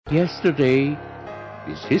Yesterday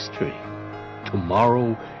is history.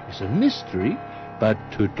 Tomorrow is a mystery, but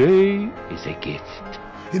today is a gift.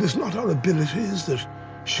 It is not our abilities that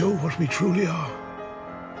show what we truly are.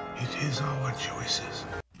 It is our choices.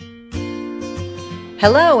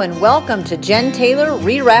 Hello and welcome to Jen Taylor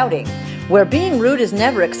Rerouting, where being rude is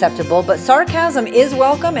never acceptable, but sarcasm is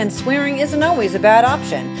welcome and swearing isn't always a bad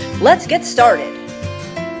option. Let's get started.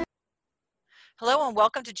 Hello and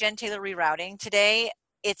welcome to Jen Taylor Rerouting. Today,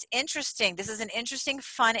 it's interesting. This is an interesting,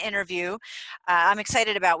 fun interview I'm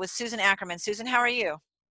excited about with Susan Ackerman. Susan, how are you?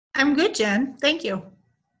 I'm good, Jen. Thank you.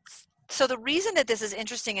 So the reason that this is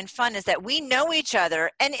interesting and fun is that we know each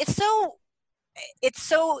other, and it's so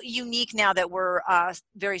unique now that we're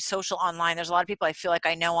very social online. There's a lot of people I feel like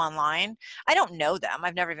I know online. I don't know them.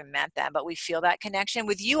 I've never even met them, but we feel that connection.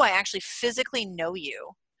 With you, I actually physically know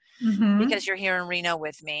you because you're here in Reno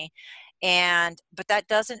with me. But that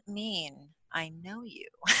doesn't mean I know you.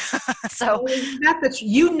 So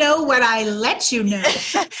you know what I let you know.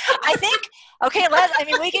 I think, okay,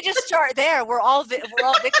 we could just start there. We're all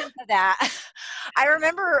victims of that. I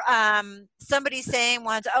remember somebody saying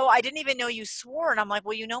once, "Oh, I didn't even know you swore." And I'm like,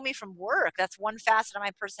 "Well, you know me from work. That's one facet of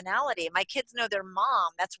my personality. My kids know their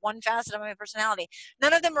mom. That's one facet of my personality.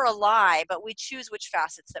 None of them are a lie, but we choose which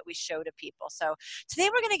facets that we show to people." So today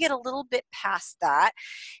we're going to get a little bit past that.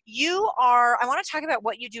 I want to talk about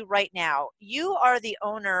what you do right now. You are the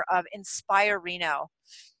owner of Inspire Reno.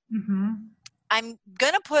 I'm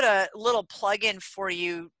going to put a little plug in for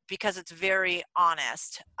you because it's very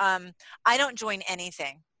honest. I don't join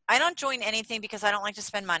anything. I don't join anything because I don't like to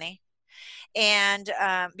spend money. And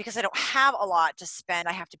because I don't have a lot to spend,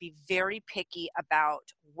 I have to be very picky about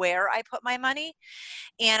where I put my money.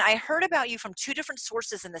 And I heard about you from two different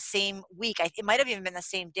sources in the same week. It might have even been the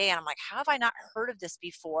same day. And I'm like, how have I not heard of this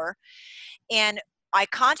before? And I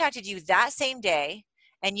contacted you that same day.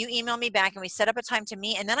 And you emailed me back and we set up a time to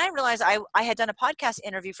meet. And then I realized I had done a podcast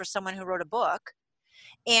interview for someone who wrote a book.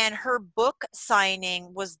 And her book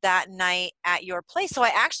signing was that night at your place. So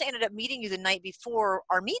I actually ended up meeting you the night before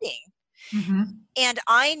our meeting. And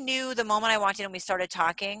I knew the moment I walked in and we started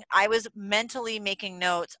talking, I was mentally making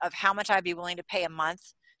notes of how much I'd be willing to pay a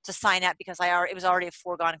month to sign up because it was already a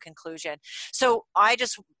foregone conclusion. So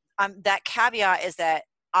that caveat is that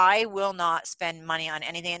I will not spend money on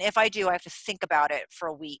anything. And if I do, I have to think about it for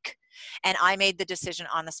a week. And I made the decision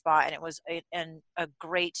on the spot, and it was a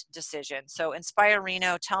great decision. So Inspire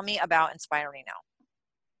Reno, tell me about Inspire Reno.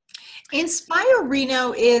 Inspire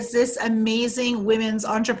Reno is this amazing women's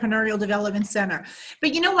entrepreneurial development center.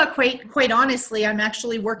 But you know what, quite honestly, I'm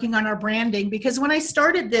actually working on our branding because when I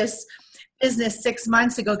started this business 6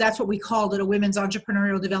 months ago, that's what we called it, a women's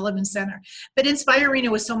entrepreneurial development center. But Inspire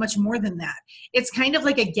Reno is so much more than that. It's kind of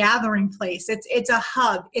like a gathering place. It's a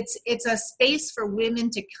hub. It's a space for women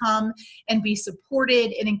to come and be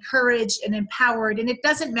supported and encouraged and empowered. And it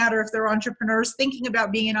doesn't matter if they're entrepreneurs thinking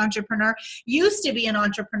about being an entrepreneur, used to be an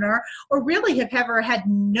entrepreneur, or really have ever had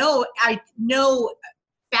no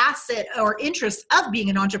facet or interest of being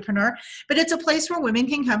an entrepreneur. But it's a place where women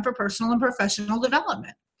can come for personal and professional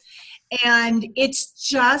development. And it's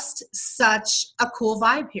just such a cool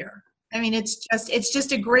vibe here. I mean, it's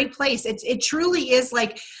just a great place. It truly is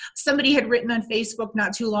like somebody had written on Facebook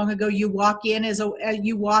not too long ago. You walk in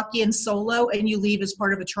solo and you leave as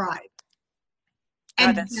part of a tribe.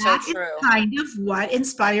 And that's that so true. Is kind of what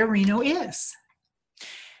Inspire Reno is.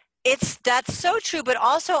 That's so true, but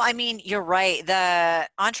also, I mean, you're right. The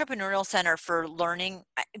entrepreneurial center for learning,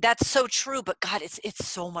 that's so true, but God, it's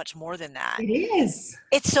so much more than that. It is.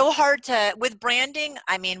 It's so hard with branding.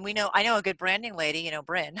 I mean, I know a good branding lady,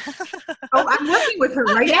 Bryn. Oh, I'm working with her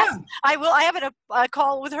right now. I will. I have a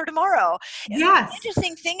call with her tomorrow. Yes. The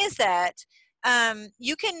interesting thing is that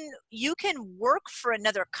you can work for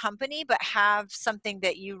another company but have something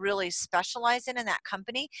that you really specialize in that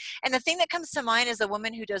company. And the thing that comes to mind is the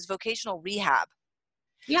woman who does vocational rehab.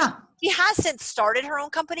 Yeah. She has since started her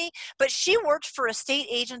own company, but she worked for a state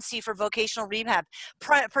agency for vocational rehab,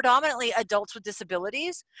 predominantly adults with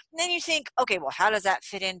disabilities. And then you think, okay, well, how does that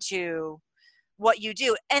fit into what you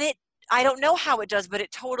do? And I don't know how it does, but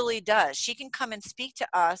it totally does. She can come and speak to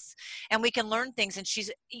us and we can learn things. And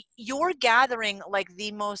you're gathering like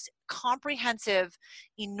the most comprehensive,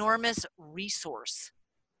 enormous resource.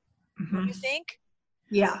 Don't you think?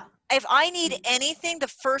 Yeah. If I need anything, the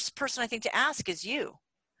first person I think to ask is you.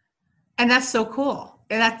 And that's so cool.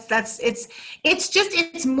 And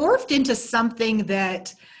it's morphed into something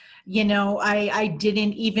that, I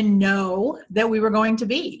didn't even know that we were going to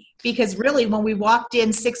be. Because really, when we walked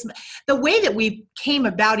in the way that we came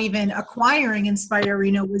about even acquiring Inspire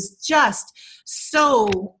Reno was just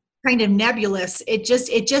so kind of nebulous. It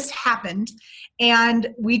just happened. And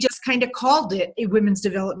we just kind of called it a women's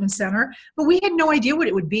development center, but we had no idea what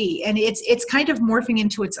it would be. And it's kind of morphing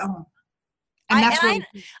into its own. And that's really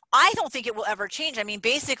I don't think it will ever change. I mean,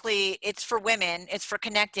 basically, it's for women, it's for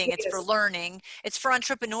connecting, It it's for is. learning, it's for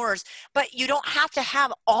entrepreneurs. But you don't have to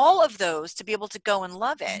have all of those to be able to go and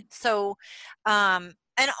love it. So, and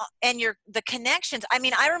the connections. I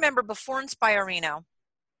mean, I remember before Inspire Reno.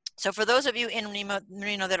 So for those of you in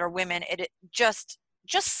Reno that are women, it just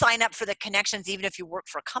sign up for the connections, even if you work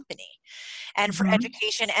for a company, and for Mhm.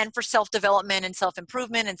 education and for self-development and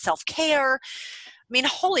self-improvement and self-care. I mean,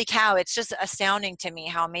 holy cow, it's just astounding to me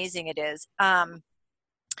how amazing it is.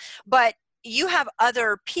 But you have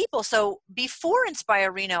other people. So before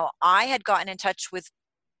Inspire Reno, I had gotten in touch with,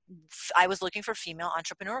 I was looking for female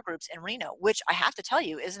entrepreneur groups in Reno, which I have to tell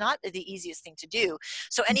you is not the easiest thing to do.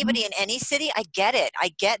 So Mhm. anybody in any city, I get it. I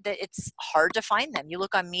get that it's hard to find them. You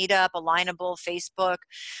look on Meetup, Alignable, Facebook,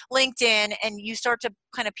 LinkedIn, and you start to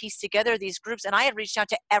kind of piece together these groups. And I had reached out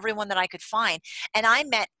to everyone that I could find, and I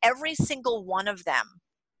met every single one of them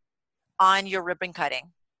on your ribbon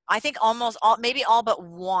cutting. I think almost all, maybe all but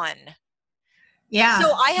one. So Yeah.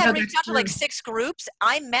 I had No, reached that's out to like true. 6 groups.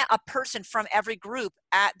 I met a person from every group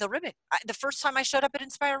at the ribbon the first time I showed up at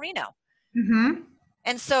Inspire Reno. Hmm.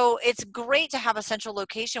 And so it's great to have a central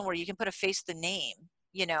location where you can put a face to the name,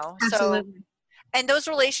 you know. So, Absolutely. and those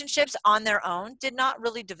relationships on their own did not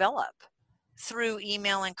really develop through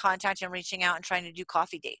email and contact and reaching out and trying to do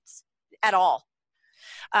coffee dates at all.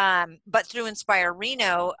 But through Inspire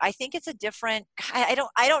Reno, I think it's a different. I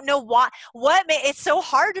don't know it's so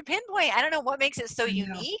hard to pinpoint. I don't know what makes it so I know.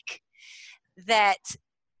 unique that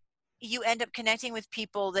you end up connecting with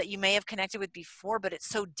people that you may have connected with before, but it's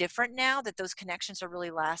so different now that those connections are really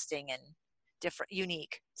lasting and different,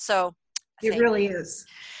 unique. So It thank really you. is.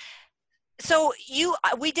 So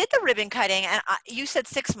we did the ribbon cutting, and you said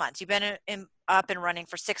 6 months. You've been up and running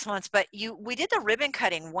for 6 months, but we did the ribbon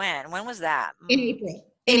cutting when? When was that? In April.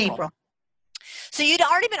 In April. April. So you'd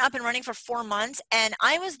already been up and running for 4 months, and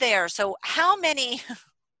I was there. So how many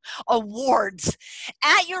awards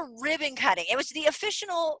at your ribbon cutting? It was the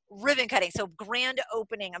official ribbon cutting. So grand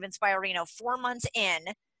opening of Inspire Reno 4 months in.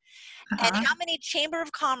 And Uh-huh. how many Chamber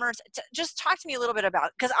of Commerce? Just talk to me a little bit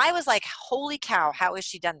about, because I was like, holy cow, how has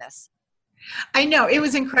she done this? I know, it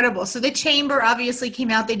was incredible. So the chamber obviously came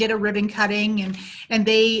out. They did a ribbon cutting, and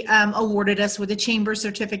they awarded us with a chamber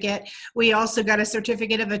certificate. We also got a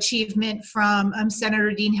certificate of achievement from Senator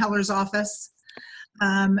Dean Heller's office.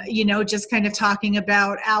 Just kind of talking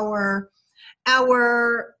about our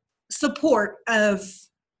support of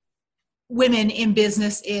women in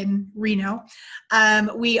business in Reno.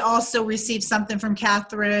 We also received something from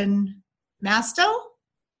Catherine Masto.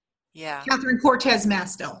 Yeah. Catherine Cortez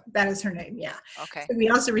Masto, that is her name. Yeah. Okay. So we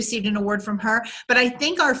also received an award from her. But I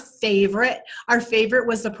think our favorite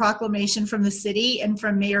was the proclamation from the city and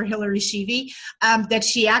from Mayor Hillary Sheevy, that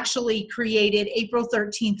she actually created April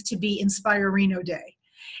 13th to be Inspire Reno Day.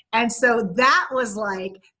 And so that was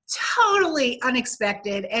like totally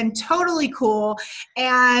unexpected and totally cool.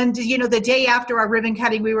 And the day after our ribbon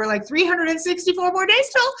cutting, we were like 364 more days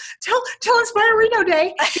till Inspire Reno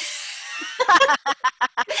Day.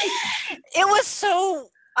 It was so,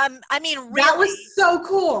 I mean, really, that was so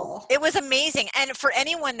cool. It was amazing. And for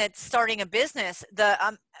anyone that's starting a business,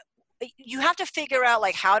 you have to figure out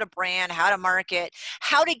like how to brand, how to market,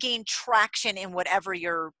 how to gain traction in whatever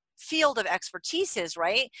your field of expertise is,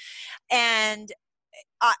 right? And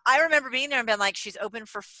I remember being there and being like, she's open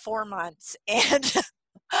for 4 months, and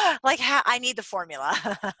like, I need the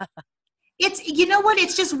formula. It's, what,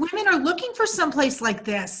 it's just women are looking for someplace like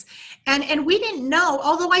this. And we didn't know,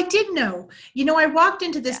 although I did know. I walked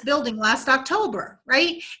into this building last October,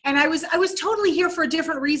 right? And I was totally here for a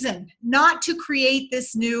different reason, not to create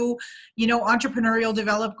this new, entrepreneurial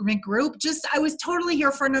development group. Just, I was totally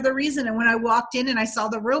here for another reason. And when I walked in and I saw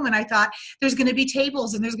the room, and I thought, there's going to be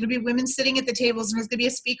tables, and there's going to be women sitting at the tables, and there's going to be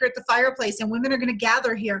a speaker at the fireplace, and women are going to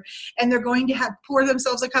gather here, and they're going to pour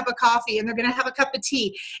themselves a cup of coffee, and they're going to have a cup of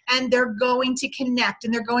tea, and they're going to connect,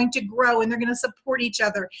 and they're going to grow, and they're going to support each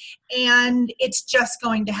other, and it's just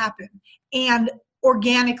going to happen. And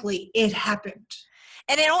organically, it happened.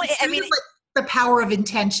 And it only, I mean, like the power of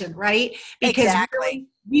intention, right? Because exactly. Really,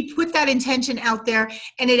 we put that intention out there,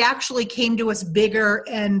 and it actually came to us bigger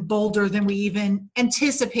and bolder than we even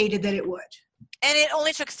anticipated that it would. And it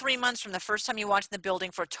only took 3 months from the first time you walked in the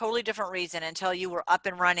building for a totally different reason until you were up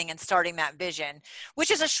and running and starting that vision,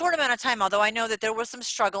 which is a short amount of time. Although I know that there was some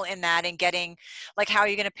struggle in that and getting, like, how are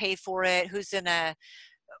you going to pay for it? Who's going to,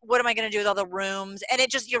 what am I going to do with all the rooms? And it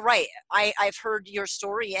just, you're right. I've heard your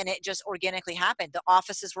story, and it just organically happened. The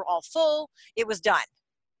offices were all full. It was done.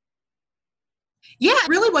 Yeah, it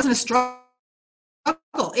really wasn't a struggle.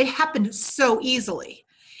 It happened so easily.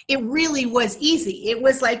 It really was easy. It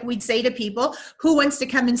was like we'd say to people, who wants to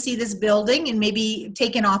come and see this building and maybe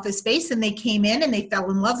take an office space? And they came in and they fell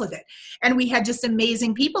in love with it. And we had just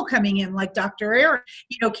amazing people coming in, like Dr. Erin,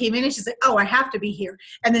 came in and she's like, oh, I have to be here.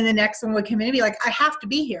 And then the next one would come in and be like, I have to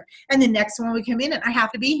be here. And the next one would come in and I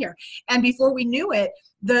have to be here. And before we knew it,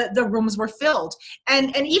 the rooms were filled.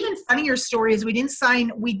 And even funnier story is we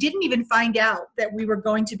didn't even find out that we were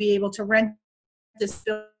going to be able to rent this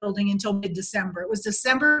building until mid-December. It was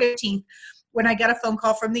December 15th when I got a phone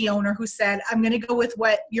call from the owner who said, I'm going to go with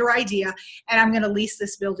your idea, and I'm going to lease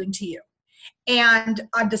this building to you. And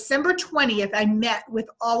on December 20th, I met with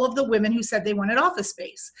all of the women who said they wanted office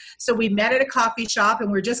space. So we met at a coffee shop,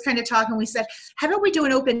 and we were just kind of talking. We said, how about we do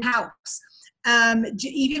an open house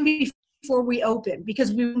even before we open,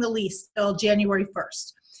 because we were in the lease till January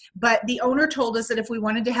 1st. But the owner told us that if we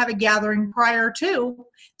wanted to have a gathering prior to,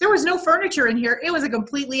 there was no furniture in here. It was a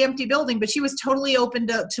completely empty building, but she was totally open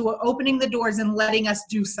to opening the doors and letting us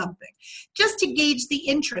do something, just to gauge the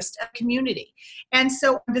interest of the community. And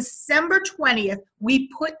so on December 20th, we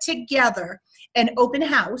put together an open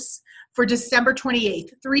house for December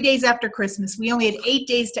 28th, 3 days after Christmas. We only had 8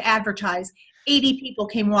 days to advertise. 80 people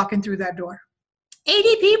came walking through that door.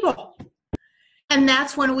 80 people. And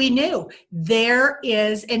that's when we knew there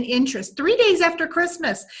is an interest. 3 days after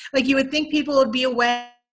Christmas, like you would think people would be away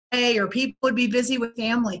or people would be busy with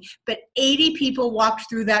family, but 80 people walked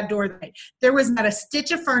through that door that night. There was not a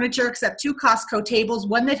stitch of furniture except 2 Costco tables,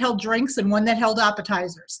 one that held drinks and one that held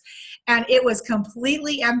appetizers. And it was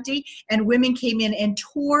completely empty, and women came in and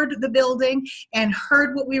toured the building and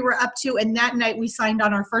heard what we were up to. And that night we signed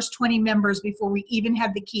on our first 20 members before we even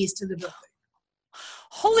had the keys to the building.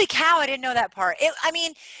 Holy cow, I didn't know that part.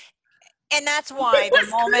 And that's why the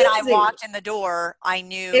moment I walked in the door, I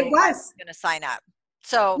knew I was going to sign up.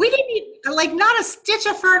 So we didn't need, not a stitch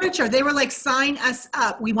of furniture. They were like, sign us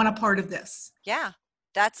up. We want a part of this. Yeah,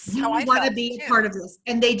 that's how I felt. We want to be a part of this.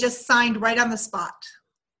 And they just signed right on the spot.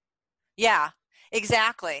 Yeah,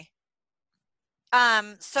 exactly.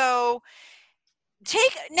 So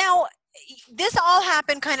now, this all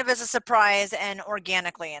happened kind of as a surprise and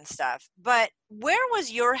organically and stuff, but where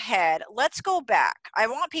was your head? Let's go back. I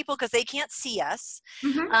want people, because they can't see us.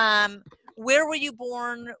 Mm-hmm. Where were you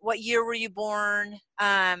born? What year were you born?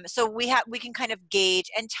 So we can kind of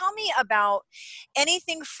gauge, and tell me about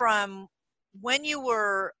anything from when you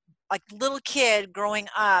were like little kid growing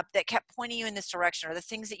up that kept pointing you in this direction, or the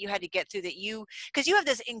things that you had to get through because you have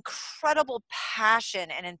this incredible passion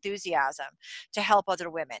and enthusiasm to help other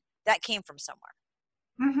women. That came from somewhere.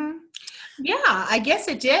 Mm-hmm. Yeah, I guess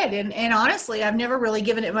it did. And honestly, I've never really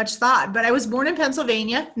given it much thought, but I was born in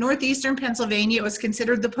Pennsylvania, northeastern Pennsylvania. It was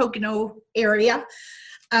considered the Pocono area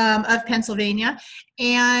of Pennsylvania.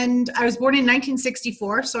 And I was born in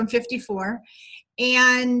 1964, so I'm 54.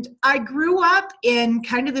 And I grew up in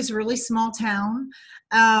kind of this really small town.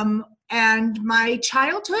 And my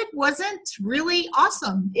childhood wasn't really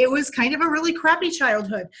awesome. It was kind of a really crappy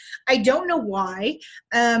childhood. I don't know why,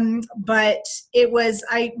 but it was,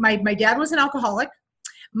 my dad was an alcoholic.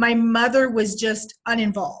 My mother was just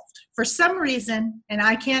uninvolved. For some reason, and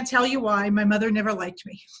I can't tell you why, my mother never liked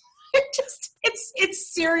me.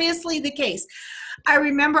 It's seriously the case. I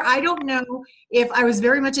remember, I don't know if I was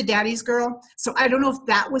very much a daddy's girl, so I don't know if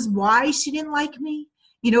that was why she didn't like me.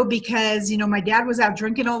 Because, my dad was out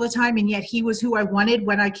drinking all the time, and yet he was who I wanted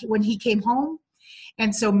when he came home.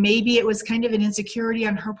 And so maybe it was kind of an insecurity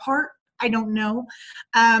on her part. I don't know.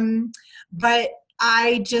 But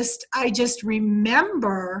I just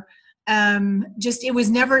remember, it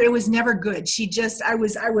was never good. I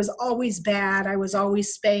was always bad. I was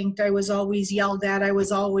always spanked. I was always yelled at. I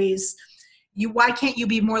was always, why can't you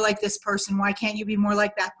be more like this person? Why can't you be more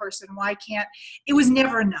like that person? It was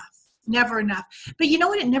never enough. Never enough. But you know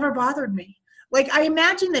what? It never bothered me. Like, I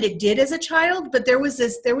imagine that it did as a child, but there was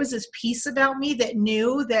this piece about me that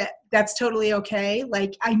knew that that's totally okay.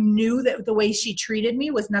 Like, I knew that the way she treated me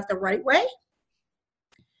was not the right way.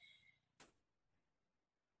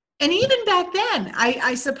 And even back then,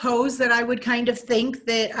 I suppose that I would kind of think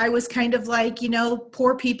that I was kind of like,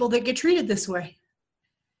 poor people that get treated this way.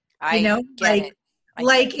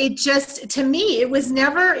 It just, to me, it was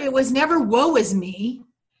never woe is me.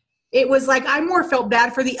 It was like I more felt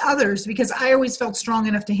bad for the others because I always felt strong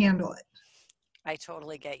enough to handle it. I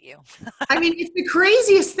totally get you. I mean, it's the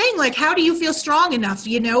craziest thing. Like, how do you feel strong enough,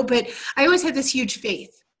 But I always had this huge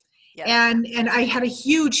faith. Yes. And I had a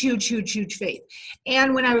huge faith.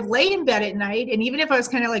 And when I would lay in bed at night, and even if I was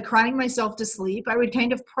kind of like crying myself to sleep, I would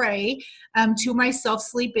kind of pray to myself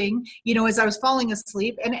sleeping, as I was falling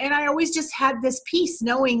asleep. And I always just had this peace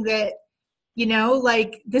knowing that,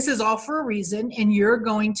 like, this is all for a reason, and you're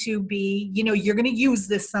going to be, you're going to use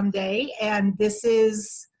this someday, and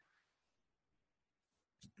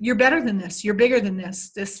you're better than this. You're bigger than this.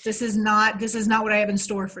 This is not what I have in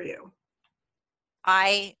store for you.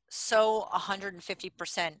 I so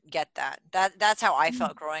 150% get that. That's how I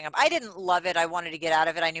felt growing up. I didn't love it. I wanted to get out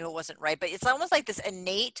of it. I knew it wasn't right, but it's almost like this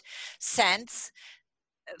innate sense.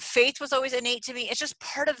 Faith was always innate to me. It's just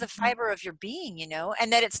part of the fiber of your being,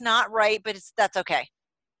 and that it's not right, but that's okay.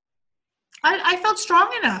 I felt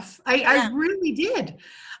strong enough. I really did.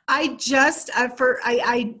 I just,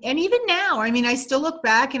 and even now, I mean, I still look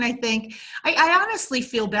back and I think, I honestly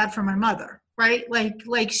feel bad for my mother. Right?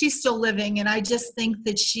 Like she's still living. And I just think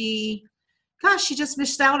that she just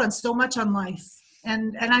missed out on so much on life.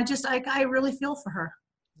 And I really feel for her.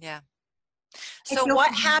 Yeah. So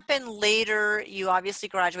what happened later? You obviously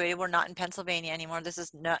graduated. We're not in Pennsylvania anymore. This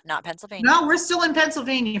is not Pennsylvania. No, we're still in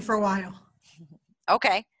Pennsylvania for a while.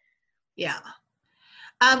 Okay. Yeah.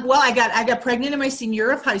 Well, I got pregnant in my senior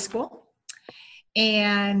year of high school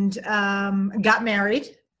and got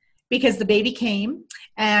married because the baby came.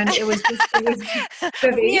 And it was the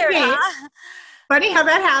baby Weird, came. huh? Funny how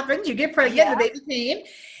that happened. You get pregnant, the baby came.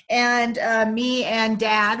 And me and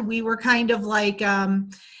Dad, we were kind of like,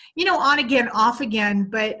 on again, off again.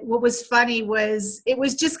 But what was funny was it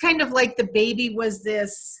was just kind of like the baby was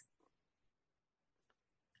this,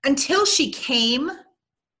 until she came,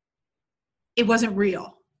 it wasn't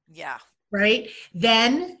real. Yeah. Right?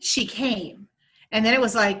 Then she came. And then it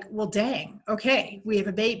was like, well, dang, okay, we have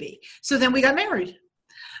a baby. So then we got married.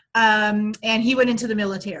 And he went into the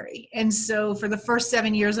military. And so for the first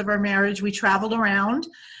 7 years of our marriage, we traveled around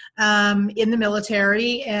in the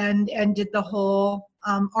military and did the whole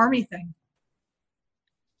Army thing.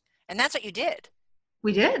 And that's what you did.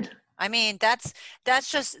 We did. I mean, that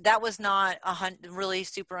was not really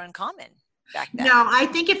super uncommon back then. No, I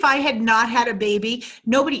think if I had not had a baby,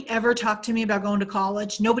 nobody ever talked to me about going to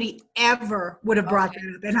college. Nobody ever would have brought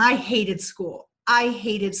that up. And I hated school.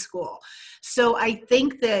 So I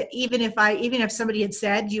think that even if somebody had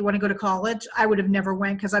said, do you want to go to college? I would have never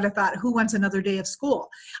went because I'd have thought, who wants another day of school?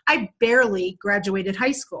 I barely graduated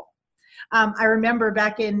high school. I remember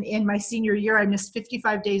back in my senior year, I missed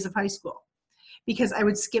 55 days of high school because I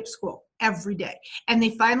would skip school every day. And they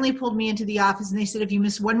finally pulled me into the office and they said, if you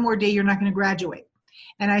miss one more day, you're not going to graduate.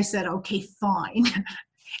 And I said, okay, fine.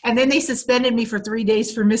 And then they suspended me for 3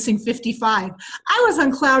 days for missing 55. I was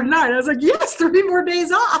on cloud nine. I was like, yes, 3 more days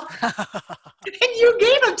off. And you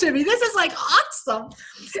gave them to me. This is like awesome.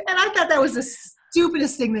 And I thought that was the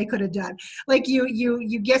stupidest thing they could have done. Like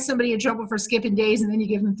you get somebody in trouble for skipping days and then you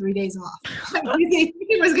give them 3 days off. Like, you think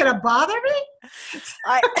it was going to bother me? It's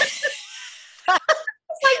like, that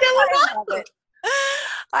was awesome.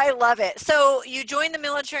 I love it. So you joined the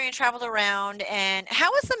military and traveled around. And how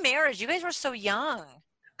was the marriage? You guys were so young.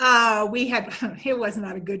 It was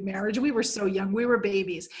not a good marriage. We were so young. We were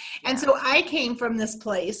babies. And so I came from this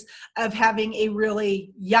place of having a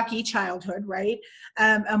really yucky childhood, right?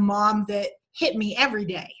 A mom that hit me every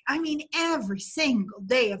day. I mean, every single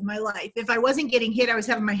day of my life. If I wasn't getting hit, I was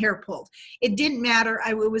having my hair pulled. It didn't matter.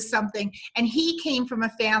 It was something. And he came from a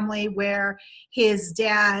family where his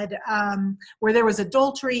dad, where there was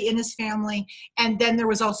adultery in his family. And then there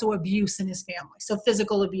was also abuse in his family. So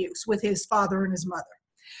physical abuse with his father and his mother.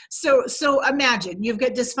 So imagine you've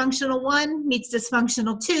got dysfunctional 1 meets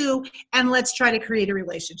dysfunctional 2, and let's try to create a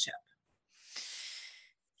relationship.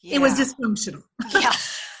 Yeah. It was dysfunctional. Yeah.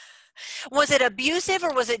 Was it abusive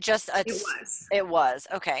or was it just it was. It was.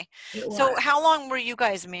 Okay. It was. So how long were you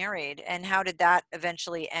guys married and how did that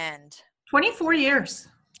eventually end? 24 years.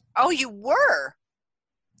 Oh, you were?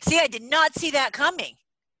 See, I did not see that coming.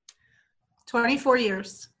 24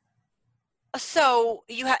 years. So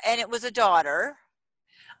and it was a daughter.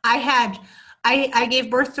 I gave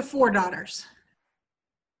birth to 4 daughters.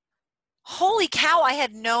 Holy cow, I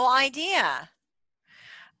had no idea.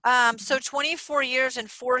 So 24 years and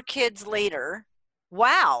 4 kids later.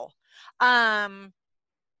 Wow.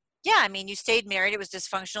 Yeah, I mean, you stayed married. It was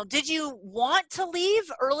dysfunctional. Did you want to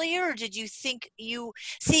leave earlier or did you think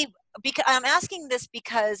because I'm asking this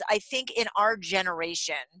because I think in our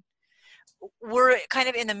generation, we're kind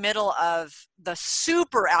of in the middle of the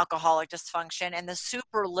super alcoholic dysfunction and the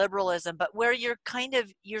super liberalism, but where you're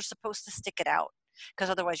supposed to stick it out because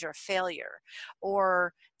otherwise you're a failure.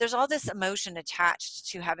 Or there's all this emotion attached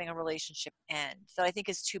to having a relationship end that I think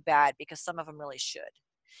is too bad because some of them really should.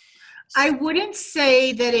 I wouldn't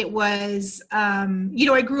say that it was,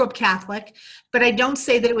 I grew up Catholic, but I don't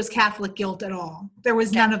say that it was Catholic guilt at all. There was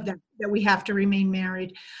Okay. none of that we have to remain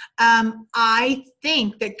married. I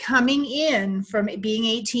think that coming in from being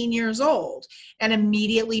 18 years old and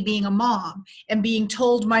immediately being a mom and being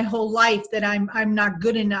told my whole life that I'm not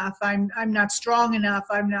good enough, I'm not strong enough,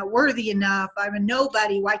 I'm not worthy enough, I'm a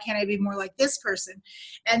nobody, why can't I be more like this person?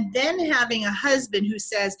 And then having a husband who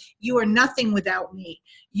says, you are nothing without me.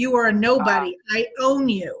 You are a nobody. I own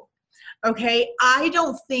you. Okay. I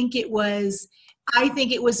think it was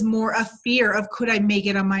more a fear of could I make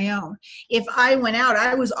it on my own? If I went out,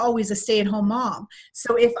 I was always a stay-at-home mom.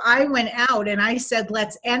 So if I went out and I said,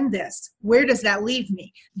 let's end this, where does that leave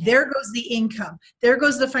me? There goes the income. There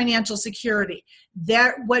goes the financial security.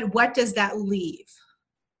 What does that leave?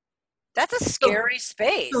 That's a scary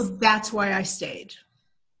space. So that's why I stayed.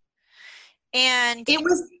 And it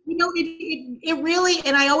was, it really,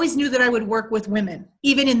 and I always knew that I would work with women,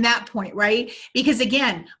 even in that point, right? Because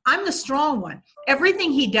again, I'm the strong one.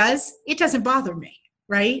 Everything he does, it doesn't bother me,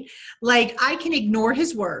 right? Like I can ignore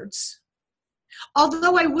his words.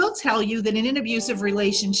 Although I will tell you that in an abusive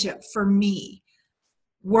relationship, for me,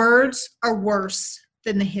 words are worse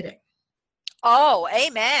than the hitting. Oh,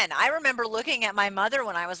 amen. I remember looking at my mother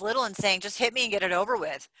when I was little and saying, just hit me and get it over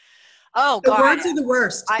with. Oh, God. The words are the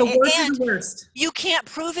worst. The words are the worst. You can't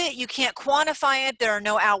prove it. You can't quantify it. There are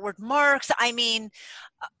no outward marks. I mean,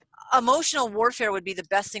 emotional warfare would be the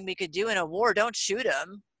best thing we could do in a war. Don't shoot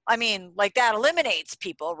them. I mean, like that eliminates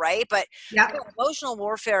people, right? But emotional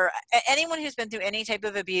warfare, anyone who's been through any type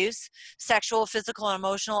of abuse, sexual, physical, and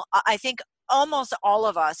emotional, I think almost all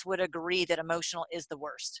of us would agree that emotional is the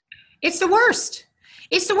worst. It's the worst.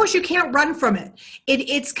 It's the worst. You can't run from it.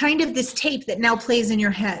 It's kind of this tape that now plays in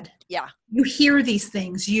your head. Yeah. You hear these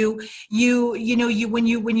things. When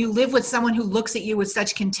you live with someone who looks at you with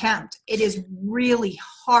such contempt, it is really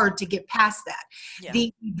hard to get past that. Yeah.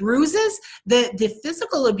 The bruises, the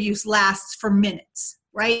physical abuse lasts for minutes,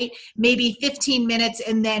 right? Maybe 15 minutes,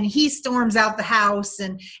 and then he storms out the house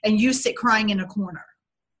and you sit crying in a corner.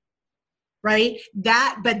 Right?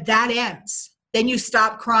 But that ends. Then you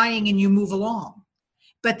stop crying and you move along.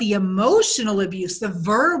 But the emotional abuse, the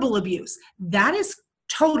verbal abuse, that is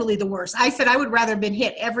totally the worst. I said I would rather have been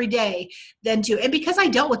hit every day than to, and because I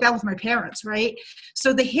dealt with that with my parents, right?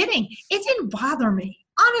 So the hitting, it didn't bother me,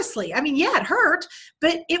 honestly. I mean, yeah, it hurt,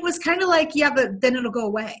 but it was kind of like, yeah, but then it'll go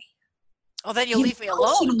away. Oh, then you'll leave me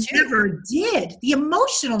alone, too. Never did. The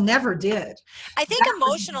emotional never did. I think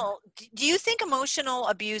do you think emotional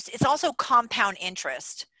abuse, it's also compound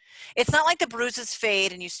interest? It's not like the bruises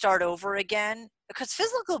fade and you start over again, because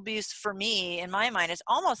physical abuse for me, in my mind, is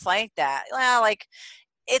almost like that. Well, like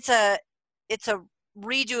it's a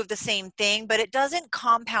redo of the same thing, but it doesn't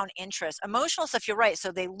compound interest. Emotional stuff, you're right.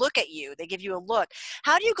 So they look at you, they give you a look.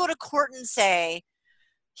 How do you go to court and say,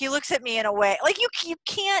 he looks at me in a way, like you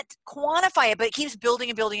can't quantify it, but it keeps building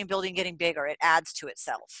and building and building, getting bigger. It adds to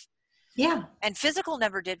itself. Yeah. And physical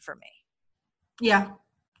never did for me. Yeah.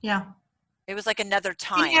 Yeah. It was like another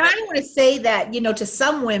time. And I want to say that, to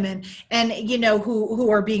some women and, who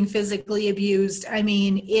are being physically abused, I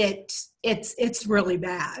mean, it's really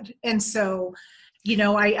bad. And so,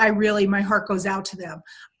 I really, my heart goes out to them.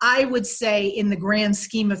 I would say in the grand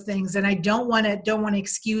scheme of things, and I don't want to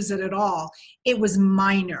excuse it at all, it was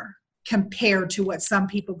minor compared to what some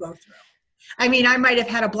people go through. I mean, I might have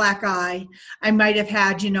had a black eye. I might have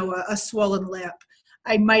had, a swollen lip.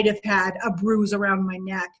 I might have had a bruise around my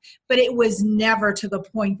neck, but it was never to the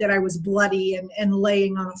point that I was bloody and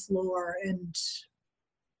laying on a floor and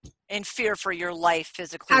in fear for your life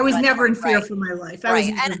physically. I was never in fear for my life. I was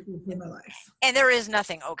never in fear for my life. And there is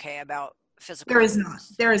nothing okay about physical. There is not.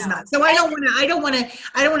 There is not. So I don't want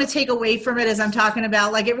to take away from it as I'm talking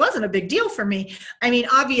about, like, it wasn't a big deal for me. I mean,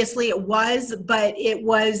 obviously it was, but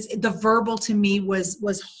the verbal to me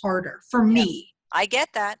was harder for me. I get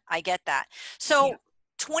that. So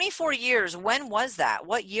 24 years, when was that?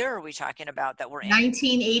 What year are we talking about that we're in?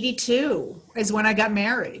 1982 is when I got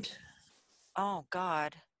married. Oh,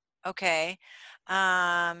 God. Okay.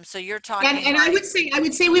 So you're talking. And I would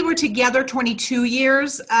say we were together 22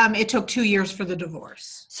 years. It took 2 years for the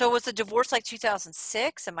divorce. So was the divorce like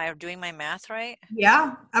 2006? Am I doing my math right?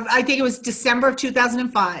 Yeah. I think it was December of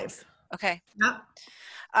 2005. Okay. Yeah.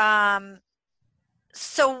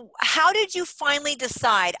 So how did you finally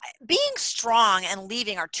decide? Being strong and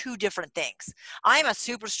leaving are two different things. I'm a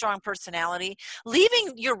super strong personality.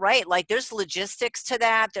 Leaving, you're right. Like there's logistics to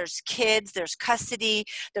that. There's kids, there's custody,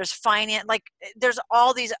 there's finance, like there's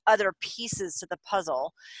all these other pieces to the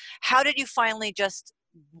puzzle. How did you finally just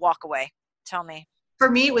walk away? Tell me. For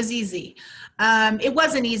me, it was easy. It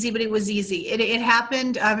wasn't easy, but it was easy. It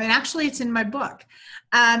happened, and actually it's in my book.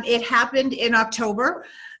 It happened in October.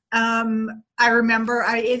 I remember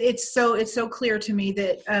it's so clear to me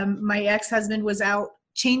that my ex-husband was out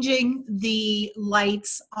changing the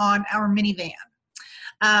lights on our minivan.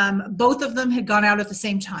 Both of them had gone out at the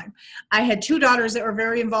same time. I had 2 daughters that were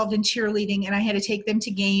very involved in cheerleading, and I had to take them to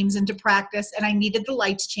games and to practice, and I needed the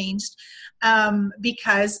lights changed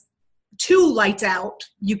because 2 lights out,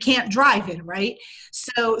 you can't drive in, right?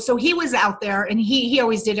 So he was out there, and he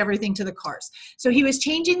always did everything to the cars. So he was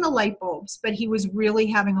changing the light bulbs, but he was really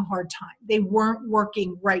having a hard time. They weren't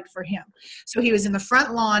working right for him. So he was in the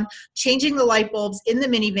front lawn changing the light bulbs in the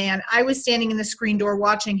minivan. I was standing in the screen door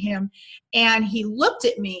watching him, and he looked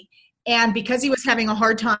at me. And because he was having a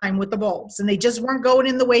hard time with the bulbs and they just weren't going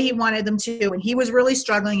in the way he wanted them to, and he was really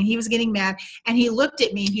struggling and he was getting mad, and he looked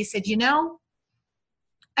at me and he said, you know,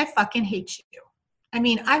 I fucking hate you. I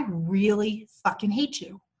mean, I really fucking hate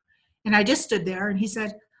you. And I just stood there and he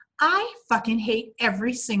said, I fucking hate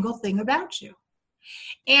every single thing about you.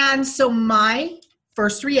 And so my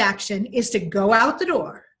first reaction is to go out the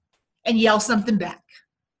door and yell something back.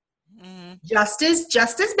 Mm. Just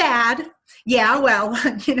as bad. Yeah, well,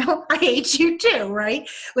 you know, I hate you too, right?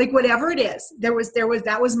 Like whatever it is. That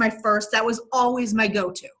was my first, that was always my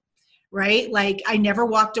go-to, right? Like I never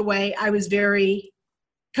walked away. I was very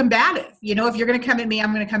combative. You know, if you're going to come at me,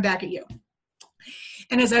 I'm going to come back at you.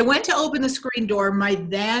 And as I went to open the screen door, my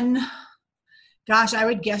then, gosh, I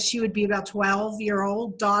would guess she would be about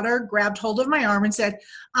 12-year-old daughter grabbed hold of my arm and said,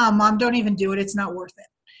 Mom, don't even do it. It's not worth it.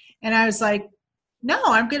 And I was like, no,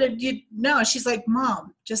 I'm going to, no. She's like,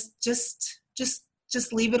 Mom, just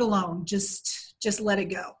leave it alone. Just let it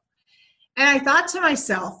go. And I thought to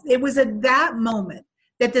myself, it was at that moment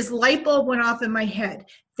that this light bulb went off in my head,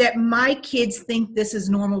 that my kids think this is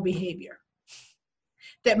normal behavior.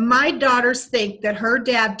 That my daughters think that her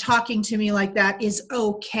dad talking to me like that is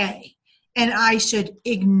okay, and I should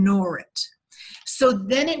ignore it. So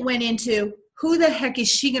then it went into, who the heck is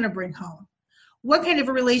she going to bring home? What kind of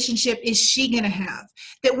a relationship is she going to have?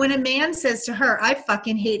 That when a man says to her, I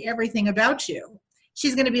fucking hate everything about you,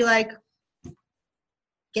 she's going to be like,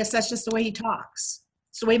 guess that's just the way he talks.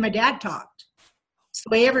 It's the way my dad talked. It's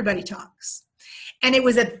the way everybody talks. And it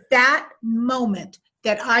was at that moment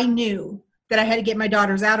that I knew that I had to get my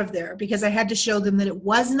daughters out of there, because I had to show them that it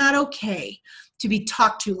was not okay to be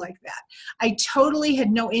talked to like that. I totally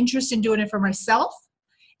had no interest in doing it for myself.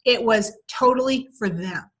 It was totally for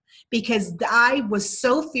them, because I was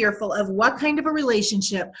so fearful of what kind of a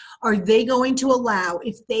relationship are they going to allow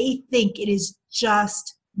if they think it is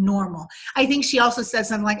just normal. I think she also said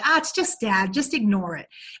something like, it's just dad, just ignore it.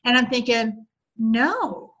 And I'm thinking,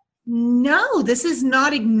 no, this is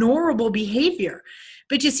not ignorable behavior.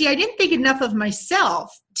 But you see, I didn't think enough of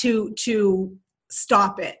myself to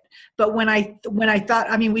stop it. But when I thought,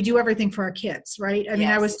 I mean, we do everything for our kids, right? I mean,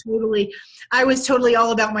 yes. I was totally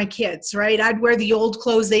all about my kids, right? I'd wear the old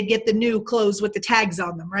clothes, they'd get the new clothes with the tags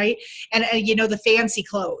on them, right? And you know, the fancy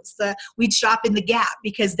clothes. We'd shop in the Gap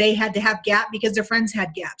because they had to have Gap because their friends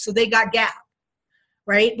had Gap, so they got Gap,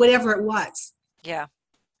 right? Whatever it was. Yeah.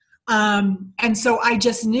 And so I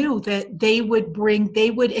just knew that they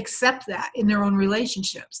would accept that in their own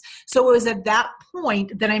relationships. So it was at that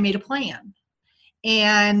point that I made a plan.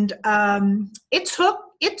 And it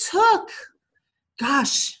took,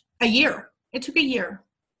 gosh, a year. It took a year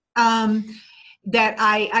that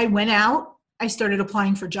I went out. I started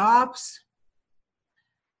applying for jobs,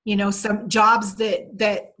 you know, some jobs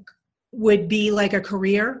that would be like a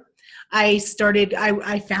career. I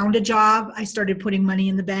found a job. I started putting money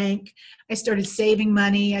in the bank. I started saving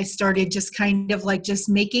money. I started just kind of like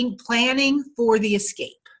just planning for the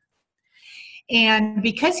escape. And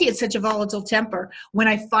because he had such a volatile temper, when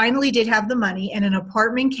I finally did have the money and an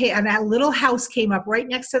apartment came, and that little house came up right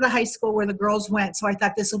next to the high school where the girls went. So I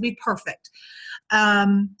thought this will be perfect.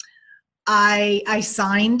 I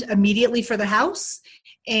signed immediately for the house,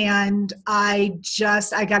 and I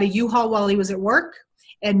got a U-Haul while he was at work.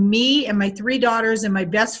 And me and my 3 daughters and my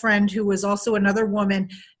best friend, who was also another woman,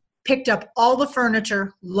 picked up all the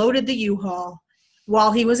furniture, loaded the U-Haul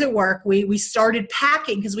while he was at work. We started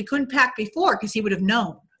packing because we couldn't pack before because he would have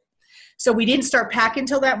known. So we didn't start packing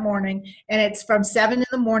until that morning. And it's from 7 in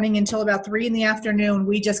the morning until about 3 in the afternoon.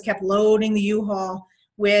 We just kept loading the U-Haul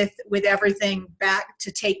with everything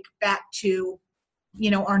to take back to,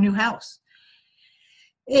 you know, our new house.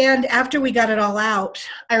 And after we got it all out,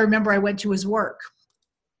 I remember I went to his work.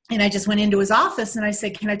 And I just went into his office and I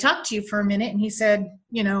said, can I talk to you for a minute? And he said,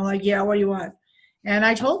 you know, like, yeah, what do you want? And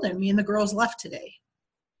I told him, me and the girls left today.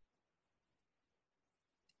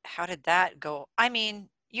 how did that go? I mean,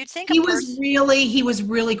 you'd think a He person. was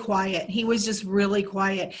really quiet. He was just really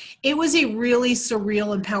quiet. It was a really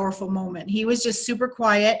surreal and powerful moment. He was just super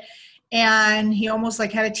quiet, and he almost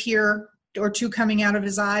like had a tear or two coming out of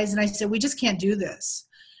his eyes. And I said, we just can't do this.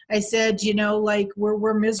 I said, like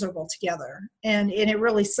we're miserable together, and it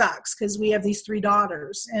really sucks because we have these 3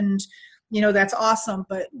 daughters, and that's awesome,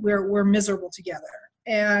 but we're miserable together.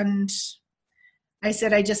 And I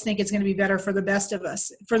said, I just think it's going to be better for the best of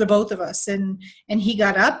us, for the both of us. And he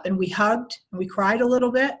got up and we hugged and we cried a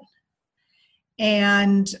little bit.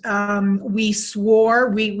 And we swore,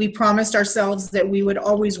 we promised ourselves that we would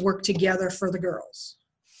always work together for the girls.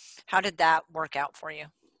 How did that work out for you?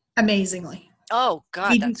 Amazingly. Oh,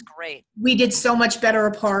 God, that's great. We did so much better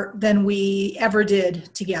apart than we ever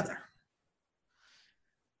did together.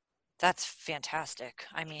 That's fantastic.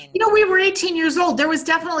 I mean, we were 18 years old. There was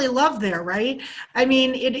definitely love there, right? I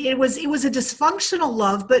mean, it was a dysfunctional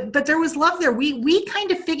love, but there was love there. We kind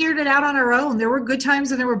of figured it out on our own. There were good times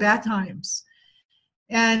and there were bad times,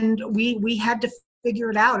 and we had to figure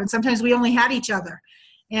it out. And sometimes we only had each other,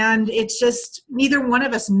 and it's just neither one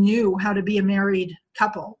of us knew how to be a married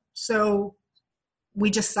couple, so we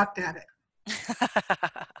just sucked at it.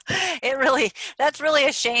 That's really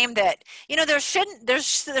a shame that, there's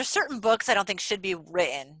certain books I don't think should be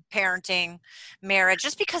written, parenting, marriage,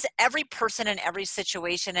 just because every person and every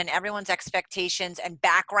situation and everyone's expectations and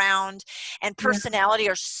background and personality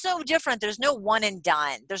are so different. There's no one and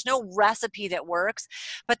done. There's no recipe that works.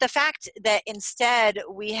 But the fact that instead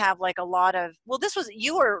we have like a lot of,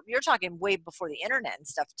 you're talking way before the internet and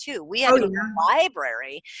stuff too. We had to go to the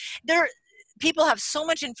library. People have so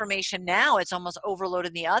much information now, it's almost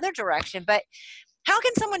overloaded the other direction. But how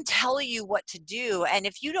can someone tell you what to do? And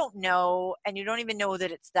if you don't know, and you don't even know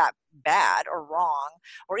that it's that bad or wrong,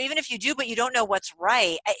 or even if you do, but you don't know what's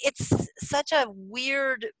right, it's such a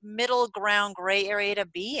weird middle ground gray area to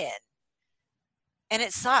be in. And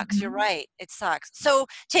it sucks. Mm-hmm. You're right. It sucks. So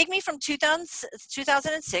take me from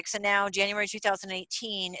 2006 and now January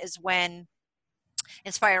 2018 is when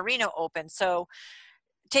Inspire Reno opened. So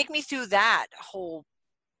take me through that whole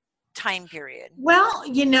time period. Well,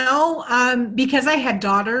 because I had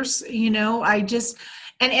daughters, I just,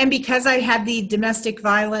 and because I had the domestic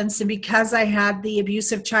violence and because I had the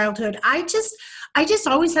abusive childhood, I just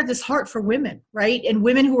always had this heart for women, right? And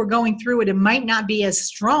women who are going through it and might not be as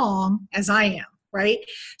strong as I am, right?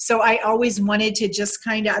 So I always wanted to just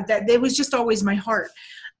that was just always my heart.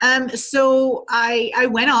 So I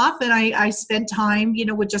went off and I spent time,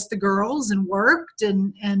 with just the girls and worked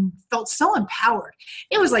and felt so empowered.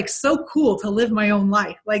 It was like so cool to live my own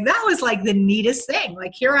life. Like that was like the neatest thing.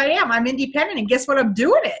 Like here I am, I'm independent and guess what? I'm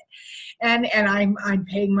doing it. And I'm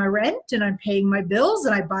paying my rent and I'm paying my bills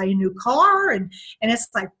and I buy a new car and it's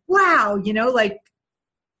like, wow, like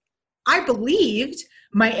I believed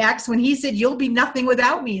my ex when he said, you'll be nothing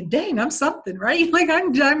without me. And dang, I'm something, right? Like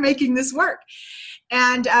I'm making this work.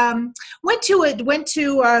 And went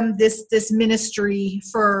to this ministry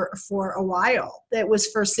for a while that was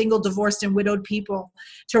for single, divorced, and widowed people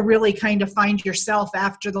to really kind of find yourself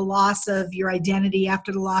after the loss of your identity,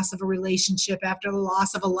 after the loss of a relationship, after the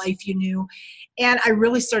loss of a life you knew. And I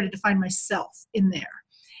really started to find myself in there.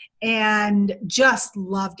 And just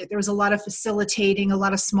loved it. There was a lot of facilitating, a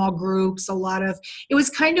lot of small groups, it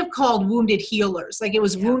was kind of called Wounded Healers. Like it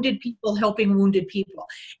was wounded people helping wounded people.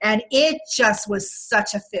 And it just was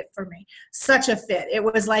such a fit for me, such a fit. It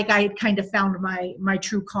was like I had kind of found my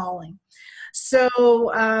true calling. So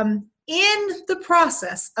in the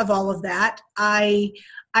process of all of that, I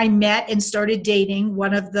met and started dating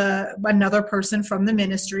another person from the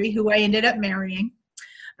ministry who I ended up marrying.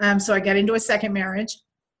 So I got into a second marriage.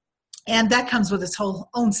 And that comes with its whole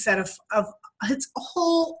own set of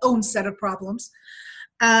problems.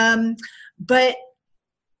 But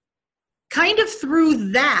kind of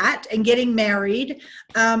through that and getting married,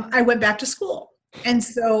 I went back to school. And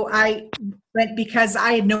so I went because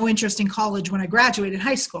I had no interest in college when I graduated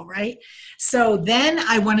high school, right? So then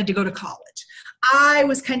I wanted to go to college. I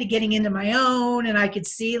was kind of getting into my own and I could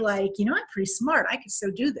see like, I'm pretty smart. I could so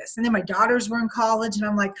do this. And then my daughters were in college and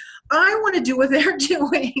I'm like, I want to do what they're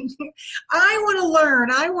doing. I want to learn.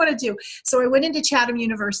 I want to do. So I went into Chatham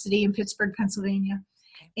University in Pittsburgh, Pennsylvania.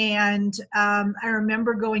 And I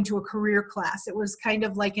remember going to a career class. It was kind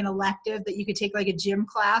of like an elective that you could take like a gym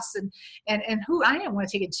class and I didn't want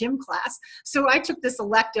to take a gym class. So I took this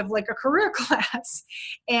elective, like a career class.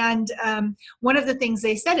 And one of the things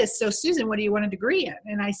they said is, so Susan, what do you want a degree in?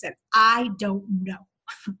 And I said, I don't know.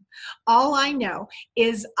 All I know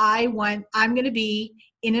is I'm going to be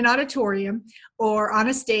in an auditorium or on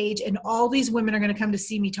a stage and all these women are going to come to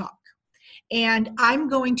see me talk. and I'm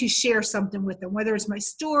going to share something with them, whether it's my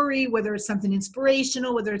story, whether it's something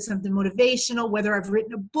inspirational, whether it's something motivational, whether I've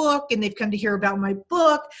written a book and they've come to hear about my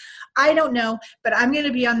book. I don't know, but I'm going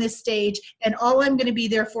to be on this stage, and all I'm going to be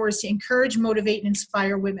there for is to encourage, motivate, and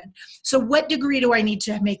inspire women. So what degree do I need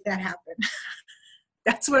to make that happen?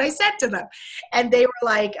 That's what I said to them. And they were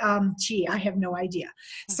like, gee, I have no idea. Okay.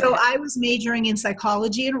 So I was majoring in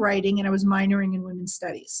psychology and writing, and I was minoring in women's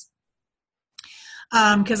studies.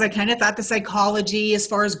 Because I kind of thought the psychology as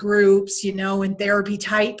far as groups, you know, and therapy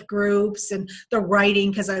type groups, and the writing,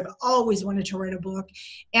 because I've always wanted to write a book,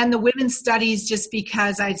 and the women's studies just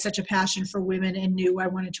because I had such a passion for women and knew I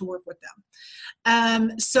wanted to work with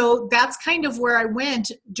them. So that's kind of where I went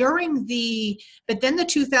but then the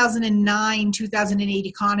 2009, 2008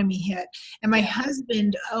 economy hit, and my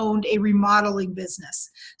husband owned a remodeling business.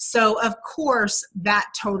 So of course that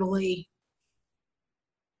totally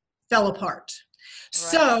fell apart. Right.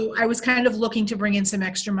 So I was kind of looking to bring in some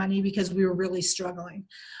extra money because we were really struggling.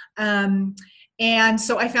 And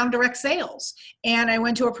so I found direct sales, and I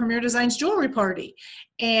went to a Premier Designs jewelry party,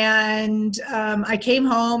 and I came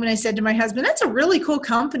home and I said to my husband, that's a really cool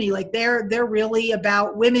company. Like they're really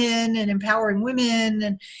about women and empowering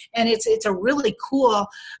women. And it's a really cool,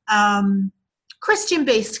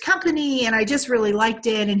 Christian-based company, and I just really liked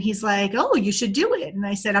it. And he's like, oh, you should do it. And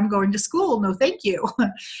I said, I'm going to school. No, thank you.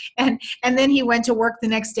 and then he went to work the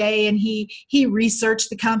next day, and he researched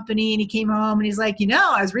the company, and he came home and he's like, you know,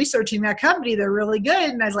 I was researching that company. They're really good.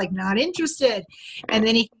 And I was like, not interested. And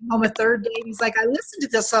then he came home a third day, and he's like, I listened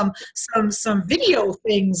to some video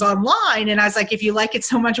things online. And I was like, if you like it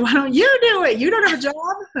so much, why don't you do it? You don't have a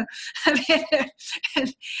job.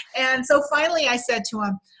 and so finally I said to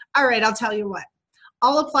him, all right, I'll tell you what.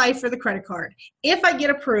 I'll apply for the credit card. If I get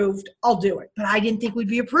approved, I'll do it. But I didn't think we'd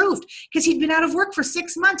be approved because he'd been out of work for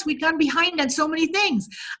 6 months. We'd gone behind on so many things.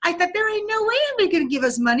 I thought there ain't no way they're going to give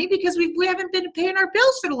us money because we haven't been paying our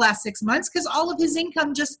bills for the last 6 months because all of his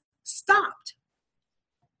income just stopped.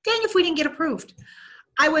 Dang if we didn't get approved.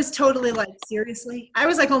 I was totally like, seriously? I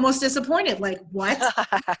was like almost disappointed. Like, what?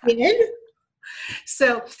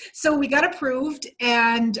 So we got approved,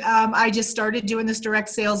 and I just started doing this direct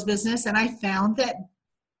sales business, and I found that,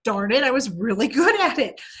 darn it, I was really good at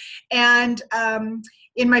it. And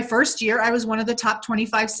in my first year, I was one of the top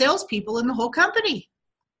 25 salespeople in the whole company.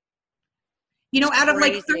 You know, out of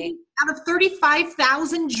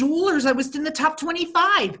 35,000 jewelers, I was in the top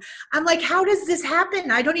 25. I'm like, how does this happen?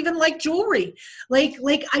 I don't even like jewelry. Like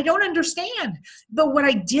I don't understand. But what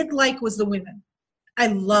I did like was the women. I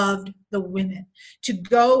loved the women. To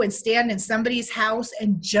go and stand in somebody's house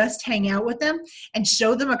and just hang out with them and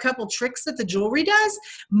show them a couple tricks that the jewelry does.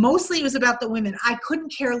 Mostly it was about the women. I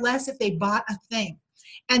couldn't care less if they bought a thing.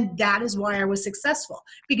 And that is why I was successful,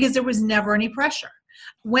 because there was never any pressure.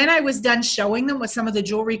 When I was done showing them what some of the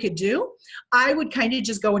jewelry could do, I would kind of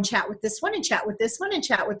just go and chat with this one and chat with this one and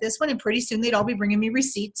chat with this one. And pretty soon they'd all be bringing me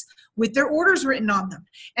receipts with their orders written on them.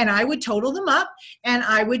 And I would total them up, and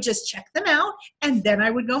I would just check them out, and then I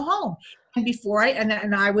would go home. And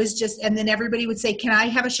and then everybody would say, can I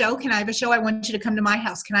have a show? Can I have a show? I want you to come to my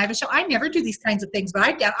house. Can I have a show? I never do these kinds of things, but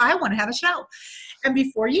I want to have a show. And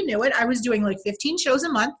before you knew it, I was doing like 15 shows a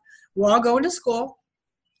month while going to school.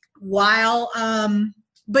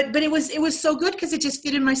 But it was so good because it just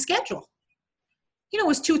fit in my schedule. You know, it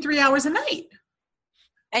was 2-3 hours a night.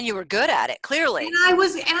 And you were good at it, clearly. And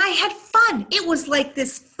I had fun. It was like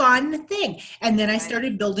this fun thing. And then I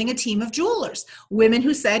started building a team of jewelers, women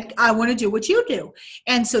who said, I want to do what you do.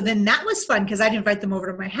 And so then that was fun because I'd invite them over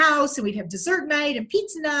to my house, and we'd have dessert night and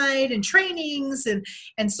pizza night and trainings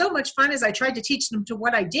and so much fun as I tried to teach them to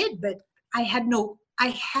what I did. But I had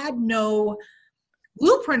no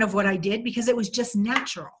blueprint of what I did because it was just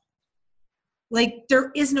natural. Like there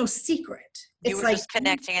is no secret. You were just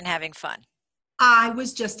connecting and having fun. I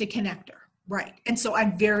was just a connector. Right. And so I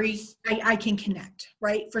can connect,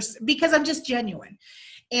 right? Because I'm just genuine.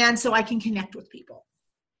 And so I can connect with people.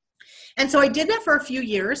 And so I did that for a few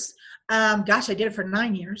years. I did it for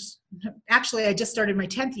 9 years. Actually, I just started my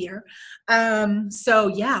 10th year. So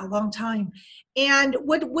yeah, a long time. And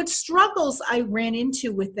what struggles I ran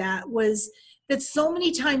into with that was that so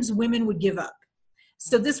many times women would give up.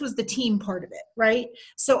 So this was the team part of it, right?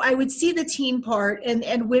 So I would see the team part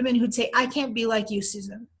and women who'd say, I can't be like you,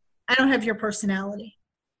 Susan. I don't have your personality.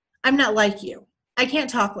 I'm not like you. I can't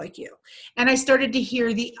talk like you. And I started to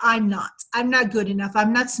hear I'm not good enough.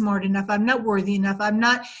 I'm not smart enough. I'm not worthy enough. I'm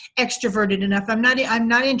not extroverted enough. I'm not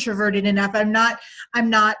introverted enough. I'm not.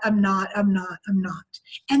 And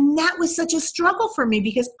that was such a struggle for me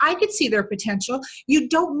because I could see their potential. You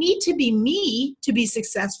don't need to be me to be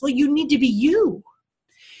successful. You need to be you.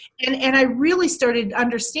 And I really started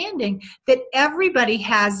understanding that everybody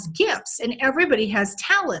has gifts and everybody has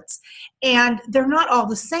talents, and they're not all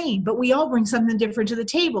the same, but we all bring something different to the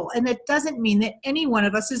table. And that doesn't mean that any one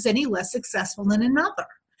of us is any less successful than another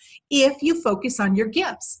if you focus on your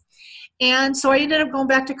gifts. And so I ended up going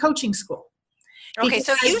back to coaching school. Okay,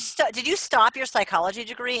 so did you stop your psychology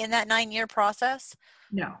degree in that 9-year process?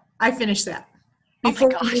 No, I finished that Oh before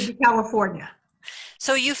my we gosh. moved to California.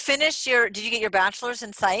 So you finished did you get your bachelor's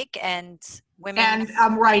in psych and women? And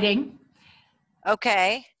I'm writing.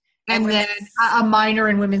 Okay. And then a minor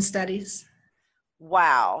in women's studies.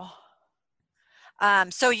 Wow.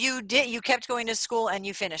 So you kept going to school and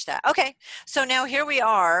you finished that. Okay. So now here we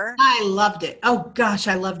are. I loved it. Oh gosh,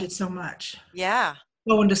 I loved it so much. Yeah.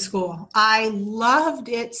 Going to school. I loved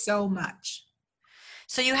it so much.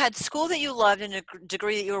 So you had school that you loved and a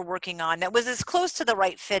degree that you were working on that was as close to the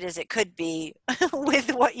right fit as it could be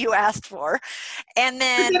with what you asked for. And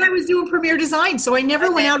then I was doing Premier Design, so I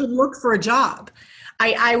never went out and looked for a job.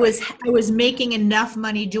 I was making enough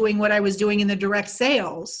money doing what I was doing in the direct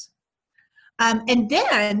sales. And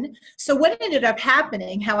then, so what ended up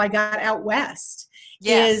happening, how I got out west,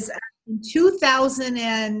 is in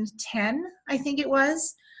 2010, I think it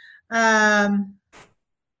was,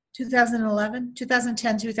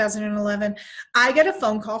 2010, 2011, I got a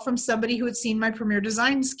phone call from somebody who had seen my Premier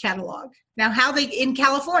Designs catalog. Now, in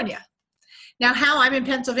California. Now, how I'm in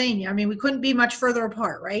Pennsylvania. I mean, we couldn't be much further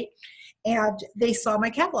apart, right? And they saw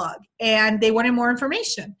my catalog and they wanted more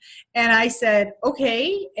information. And I said,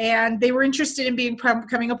 okay. And they were interested in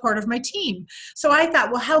becoming a part of my team. So I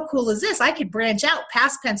thought, well, how cool is this? I could branch out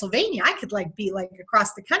past Pennsylvania. I could be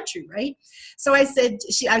across the country, right? So I said,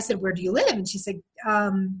 where do you live? And she said,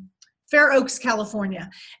 Fair Oaks, California.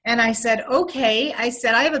 And I said, okay. I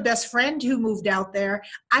said, I have a best friend who moved out there.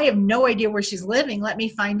 I have no idea where she's living. Let me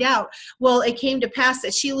find out. Well, it came to pass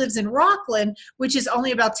that she lives in Rockland, which is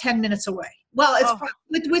only about 10 minutes away. Well,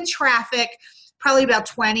 it's with traffic, probably about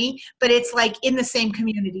 20, but it's in the same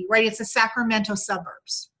community, right? It's the Sacramento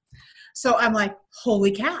suburbs. So I'm like,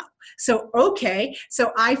 holy cow. So, okay.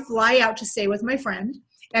 So I fly out to stay with my friend.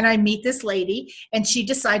 And I meet this lady, and she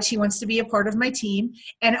decides she wants to be a part of my team,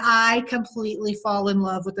 and I completely fall in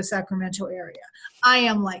love with the Sacramento area. I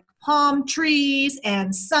am like palm trees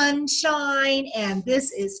and sunshine, and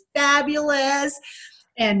this is fabulous,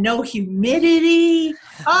 and no humidity.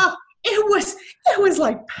 Oh, it was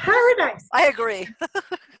like paradise. I agree.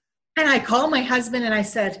 And I called my husband, and I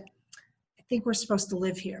said, I think we're supposed to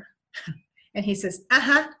live here. And he says,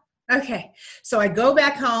 okay. So I go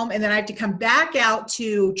back home, and then I have to come back out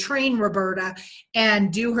to train Roberta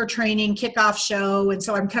and do her training kickoff show. And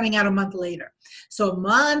so I'm coming out a month later. So a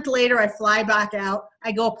month later, I fly back out.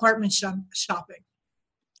 I go apartment shopping.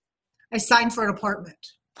 I signed for an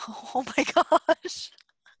apartment. Oh my gosh.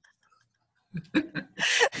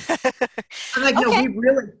 I'm like, okay.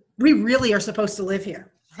 No, we really are supposed to live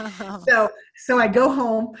here. So I go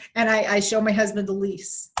home, and I show my husband the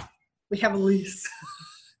lease. We have a lease.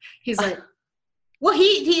 He's like, well,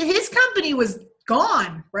 his company was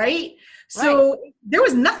gone, right? So there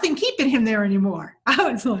was nothing keeping him there anymore.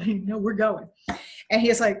 I was like, no, we're going. And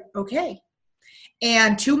he's like, okay.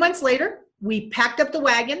 And 2 months later, we packed up the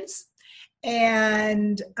wagons,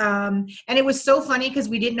 and it was so funny because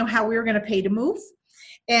we didn't know how we were going to pay to move.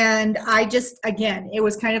 And it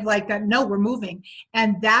was kind of like that. No, we're moving.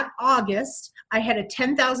 And that August, I had a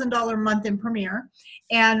 $10,000 month in Premier.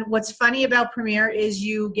 And what's funny about Premier is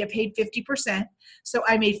you get paid 50%. So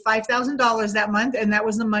I made $5,000 that month, and that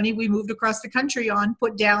was the money we moved across the country on,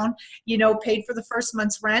 put down, paid for the first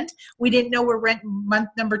month's rent. We didn't know where rent month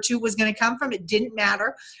number 2 was going to come from. It didn't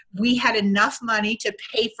matter. We had enough money to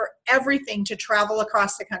pay for everything to travel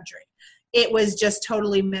across the country. It was just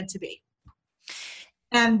totally meant to be.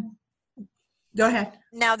 And go ahead.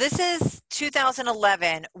 Now, this is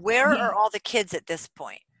 2011. Where are all the kids at this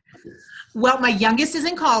point? Well, my youngest is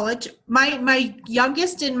in college. My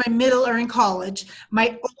youngest and my middle are in college.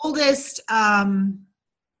 My oldest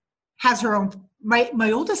has her own.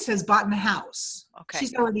 My oldest has bought a house. Okay.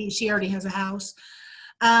 She already has a house.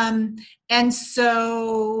 And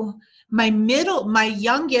so my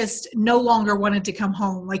youngest no longer wanted to come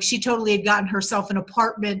home. She totally had gotten herself an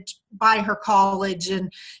apartment by her college, and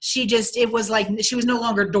it was like she was no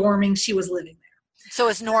longer dorming. She was living there. So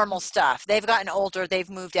it's normal stuff. They've gotten older. They've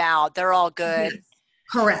moved out. They're all good. Yes,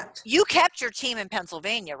 correct. You kept your team in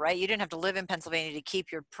Pennsylvania, right? You didn't have to live in Pennsylvania to keep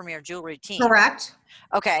your Premier Jewelry team. Correct.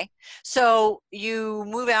 Okay. So you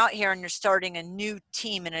move out here and you're starting a new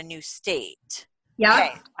team in a new state. Yeah.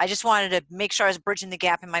 Okay. I just wanted to make sure I was bridging the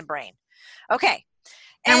gap in my brain. Okay.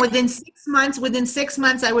 And within 6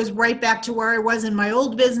 months, I was right back to where I was in my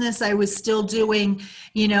old business. I was still doing,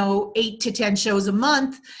 8 to 10 shows a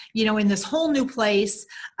month, in this whole new place,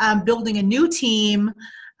 building a new team.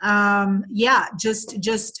 It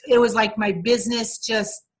was like my business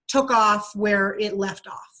just took off where it left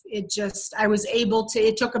off.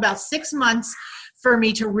 It took about 6 months for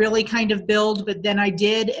me to really kind of build, but then I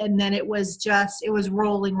did. And then it was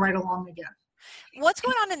rolling right along again. What's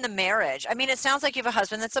going on in the marriage? I mean, it sounds like you have a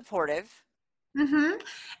husband that's supportive. Mm-hmm.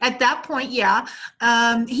 At that point, yeah.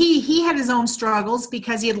 He had his own struggles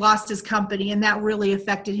because he had lost his company, and that really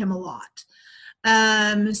affected him a lot.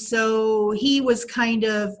 So he was kind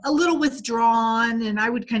of a little withdrawn, and I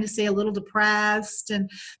would kind of say a little depressed.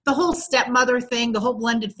 And the whole stepmother thing, the whole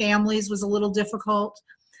blended families was a little difficult.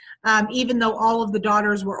 Even though all of the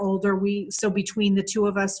daughters were older, so between the two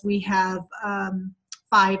of us, we have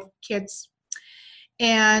 5 kids.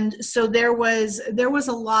 And so there was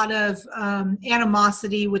a lot of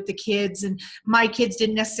animosity with the kids, and my kids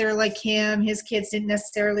didn't necessarily like him. His kids didn't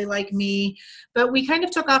necessarily like me, but we kind of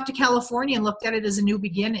took off to California and looked at it as a new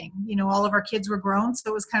beginning. All of our kids were grown, so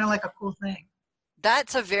it was kind of like a cool thing.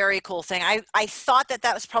 That's a very cool thing. I thought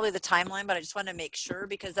that was probably the timeline, but I just wanted to make sure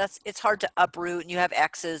because it's hard to uproot, and you have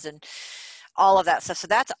exes and all of that stuff. So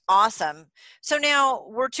that's awesome. So now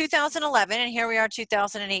we're 2011 and here we are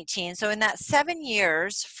 2018. So in that 7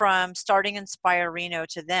 years from starting Inspire Reno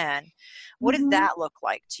to then, what did that look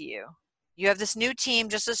like to you? You have this new team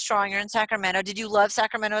just as strong. You're in Sacramento. Did you love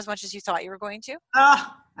Sacramento as much as you thought you were going to?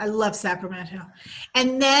 I love Sacramento.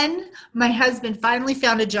 And then my husband finally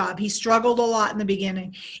found a job. He struggled a lot in the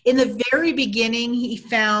beginning. In the very beginning, he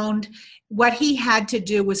found what he had to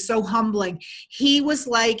do was so humbling. He was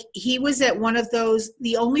at one of those,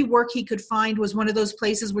 the only work he could find was one of those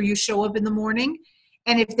places where you show up in the morning,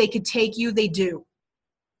 and if they could take you, they do.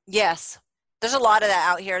 Yes. There's a lot of that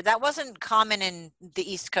out here. That wasn't common in the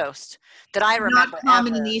East Coast that I remember. Not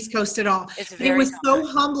common in the East Coast at all. It was so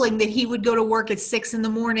humbling that he would go to work at 6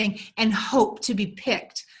 a.m. and hope to be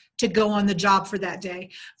picked to go on the job for that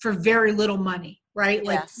day for very little money, right?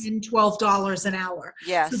 Like $10, $12 an hour.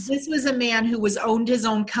 Yes. So this was a man who owned his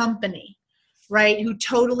own company, right? Who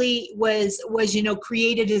totally was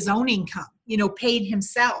created his own income, paid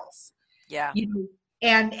himself. Yeah.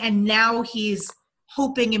 And now he's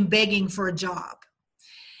hoping and begging for a job.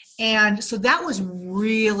 And so that was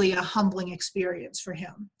really a humbling experience for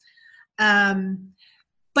him.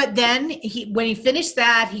 But then when he finished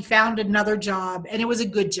that, he found another job, and it was a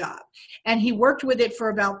good job. And he worked with it for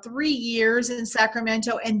about 3 years in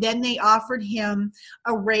Sacramento. And then they offered him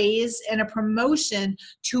a raise and a promotion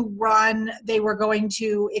to run. They were going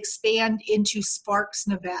to expand into Sparks,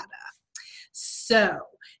 Nevada. So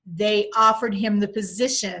they offered him the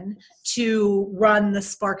position to run the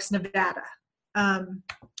Sparks, Nevada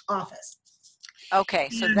office. Okay,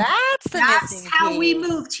 so that's how we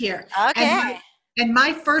moved here. Okay. And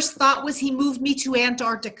my first thought was he moved me to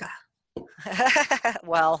Antarctica.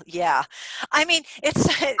 Well, yeah. I mean, it's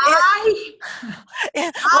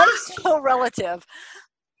so relative.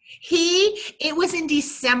 It was in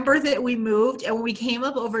December that we moved, and when we came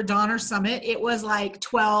up over Donner Summit, it was like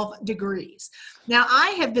 12 degrees. Now, I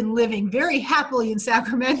have been living very happily in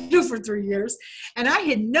Sacramento for 3 years, and I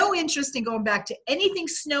had no interest in going back to anything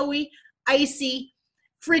snowy, icy,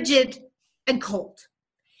 frigid, and cold.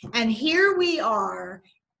 And here we are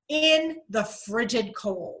in the frigid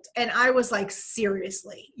cold. And I was like,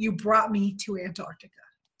 seriously, you brought me to Antarctica.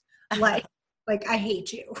 Like I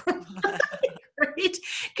hate you. Right?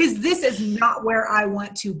 Because this is not where I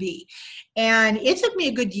want to be. And it took me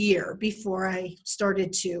a good year before I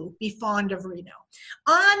started to be fond of Reno.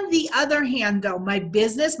 On the other hand, though, my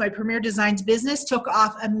Premier Designs business took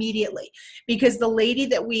off immediately because the lady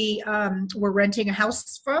that we were renting a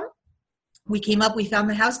house from, we came up, we found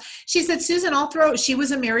the house. She said, Susan, she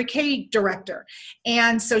was a Mary Kay director.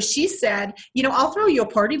 And so she said, I'll throw you a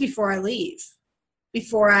party before I leave,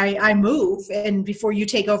 before I move and before you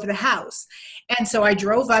take over the house. And so I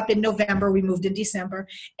drove up in November. We moved in December.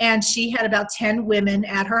 And she had about 10 women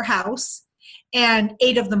at her house. And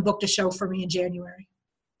 8 of them booked a show for me in January.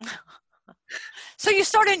 So you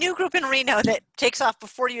start a new group in Reno that takes off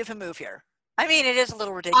before you even move here. I mean, it is a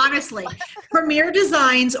little ridiculous. Honestly, Premier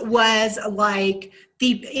Designs was like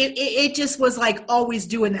it just was like always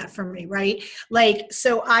doing that for me, right? Like,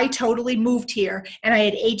 so I totally moved here and I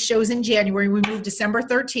had 8 shows in January. We moved December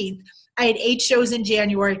 13th. I had 8 shows in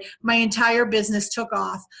January. My entire business took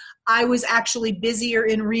off. I was actually busier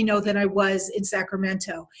in Reno than I was in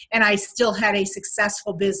Sacramento, and I still had a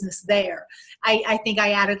successful business there. I think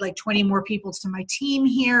I added like 20 more people to my team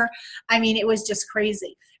here. I mean, it was just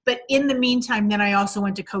crazy. But in the meantime, then I also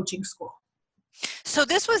went to coaching school. So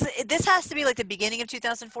this has to be like the beginning of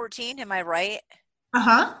 2014. Am I right?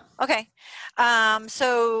 Uh-huh. Okay.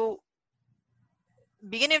 So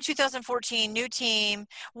beginning of 2014, new team.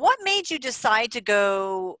 What made you decide to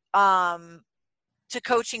go to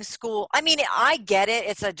coaching school? I mean, I get it.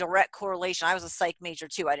 It's a direct correlation. I was a psych major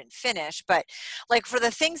too. I didn't finish, but like for the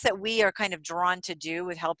things that we are kind of drawn to do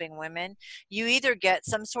with helping women, you either get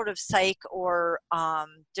some sort of psych or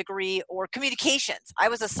degree or communications. I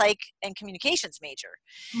was a psych and communications major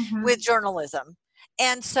with journalism.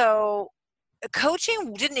 And so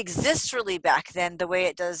coaching didn't exist really back then the way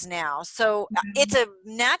it does now. So it's a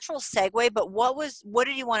natural segue, but what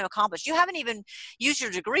did you want to accomplish? You haven't even used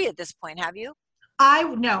your degree at this point, have you?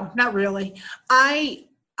 No, not really. I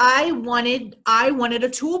wanted a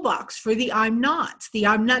toolbox for the I'm not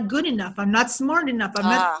good enough. I'm not smart enough. I'm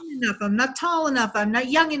not good enough. I'm not tall enough. I'm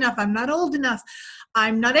not young enough. I'm not old enough.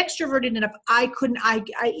 I'm not extroverted enough.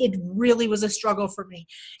 It really was a struggle for me.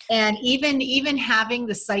 And even having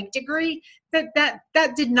the psych degree, that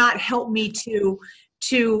did not help me to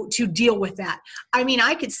deal with that. I mean,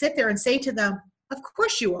 I could sit there and say to them, of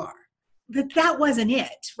course you are. But that wasn't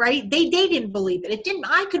it, right? They didn't believe it.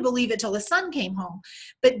 I could believe it till the sun came home,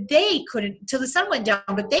 but they couldn't, till the sun went down,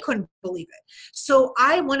 but they couldn't believe it. So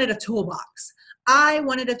I wanted a toolbox.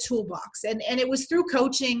 And it was through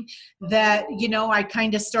coaching that, I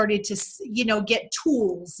kind of started to, get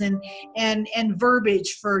tools and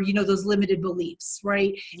verbiage for, those limited beliefs,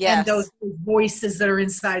 right? Yes. And those voices that are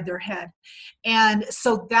inside their head. And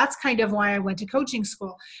so that's kind of why I went to coaching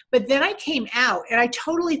school. But then I came out and I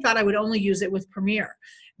totally thought I would only use it with Premier.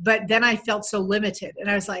 But then I felt so limited. And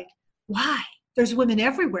I was like, why? There's women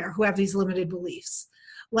everywhere who have these limited beliefs.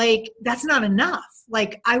 Like, that's not enough.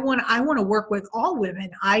 Like, I want to work with all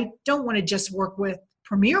women. I don't want to just work with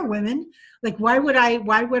Premier women. Like, why would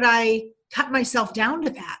I cut myself down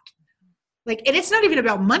to that? Like, and it's not even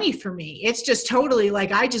about money for me. It's just totally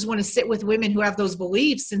like, I just want to sit with women who have those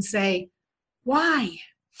beliefs and say, why?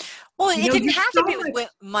 Well, it didn't have to be with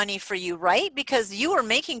money for you, right? Because you were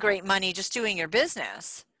making great money just doing your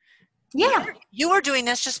business. Yeah. You were doing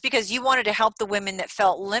this just because you wanted to help the women that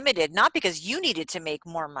felt limited, not because you needed to make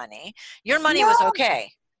more money. Your money was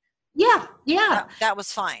okay. Yeah. That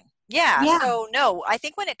was fine. Yeah. Yeah. So no, I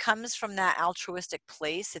think when it comes from that altruistic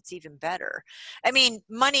place, it's even better. I mean,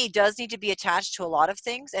 money does need to be attached to a lot of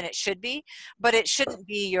things, and it should be, but it shouldn't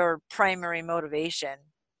be your primary motivation.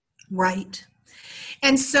 Right.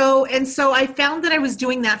 And so I found that I was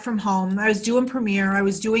doing that from home. I was doing Premier. I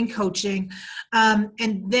was doing coaching.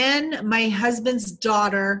 And then my husband's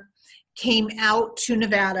daughter came out to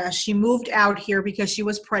Nevada. She moved out here because she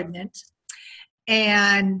was pregnant.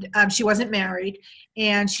 And she wasn't married.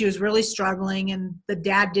 And she was really struggling. And the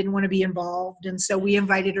dad didn't want to be involved. And so we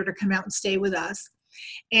invited her to come out and stay with us.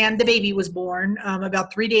 And the baby was born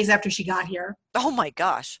about 3 days after she got here. Oh, my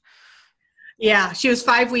gosh. Yeah, she was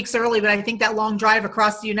 5 weeks early, but I think that long drive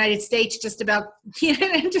across the United States just about,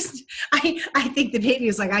 I think the baby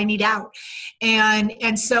was like, I need out.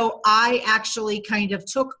 And so I actually kind of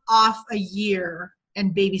took off a year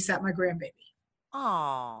and babysat my grandbaby.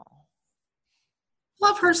 Oh.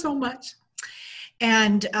 Love her so much.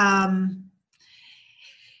 And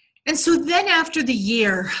so then after the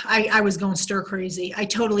year, I was going stir crazy. I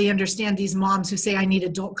totally understand these moms who say I need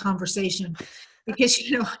adult conversation. Because,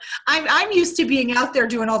 I'm used to being out there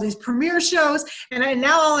doing all these Premier shows, and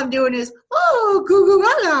now all I'm doing is, goo goo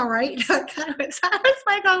gaga, right? I was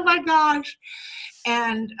like, oh my gosh.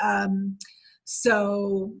 And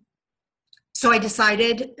so I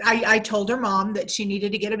decided, I told her mom that she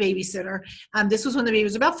needed to get a babysitter. This was when the baby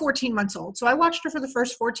was about 14 months old. So I watched her for the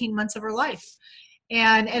first 14 months of her life.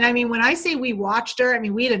 And I mean, when I say we watched her, I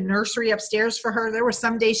mean, we had a nursery upstairs for her. There were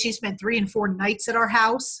some days she spent 3 and 4 nights at our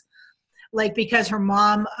house. Like, because her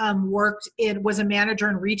mom was a manager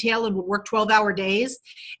in retail and would work 12-hour days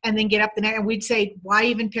and then get up the next, and we'd say, why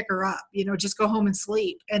even pick her up? Just go home and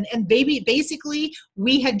sleep. And baby, basically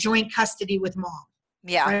we had joint custody with mom.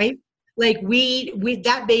 Yeah. Right. Like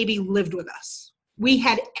that baby lived with us. We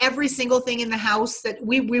had every single thing in the house that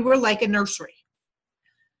we were like a nursery.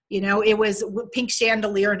 It was pink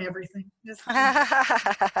chandelier and everything.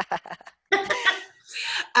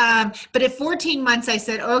 But at 14 months, I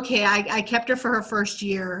said, okay, I kept her for her first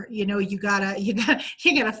year. You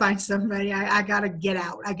gotta find somebody. I gotta get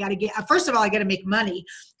out. First of all, I gotta make money,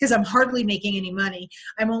 because I'm hardly making any money.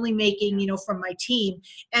 I'm only making, from my team.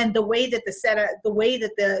 And the way that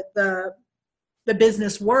the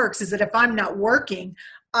business works is that if I'm not working,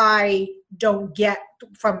 I don't get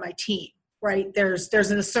from my team, right? There's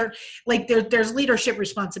leadership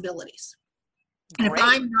responsibilities. And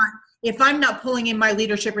Great. if I'm not pulling in my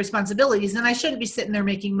leadership responsibilities, then I shouldn't be sitting there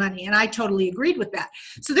making money. And I totally agreed with that.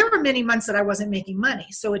 So there were many months that I wasn't making money.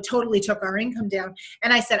 So it totally took our income down.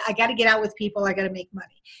 And I said, I got to get out with people. I got to make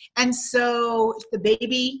money. And so the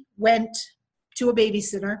baby went to a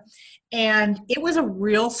babysitter, and it was a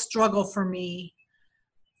real struggle for me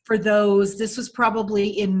this was probably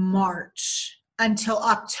in March until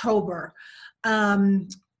October,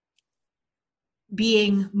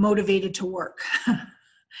 being motivated to work.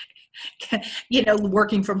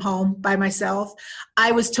 Working from home by myself.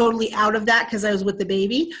 I was totally out of that because I was with the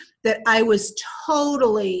baby, that I was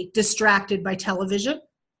totally distracted by television.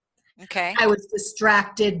 Okay. I was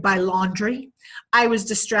distracted by laundry. I was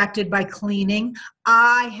distracted by cleaning.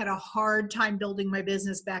 I had a hard time building my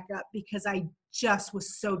business back up because I just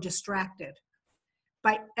was so distracted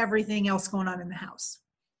by everything else going on in the house.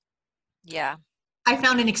 Yeah. I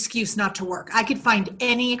found an excuse not to work. I could find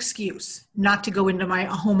any excuse not to go into my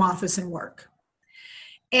home office and work.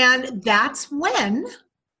 And that's when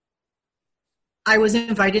I was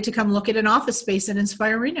invited to come look at an office space in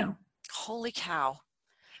Inspire Reno. Holy cow.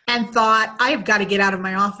 And thought, I've got to get out of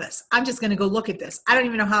my office. I'm just going to go look at this. I don't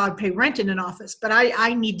even know how I'd pay rent in an office, but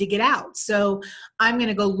I need to get out. So I'm going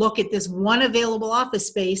to go look at this one available office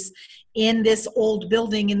space in this old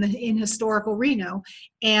building in historical Reno.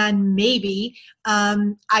 And maybe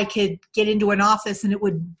I could get into an office and it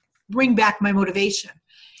would bring back my motivation.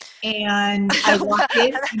 And I walked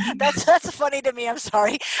in. That's funny to me. I'm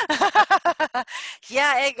sorry.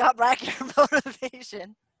 Yeah, it got back your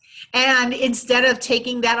motivation. And instead of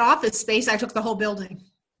taking that office space, I took the whole building.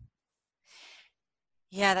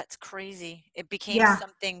 Yeah, that's crazy. It became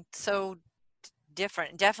something so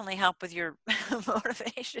different. Definitely help with your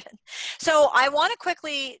motivation. So I want to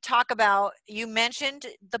quickly talk about, you mentioned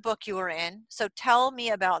the book you were in. So tell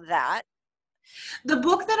me about that. The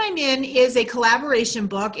book that I'm in is a collaboration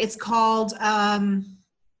book. It's called, oh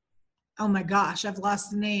my gosh, I've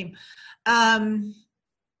lost the name.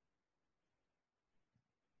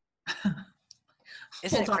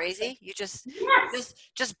 Isn't it crazy? You just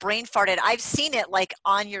brain farted. I've seen it like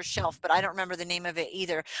on your shelf, but I don't remember the name of it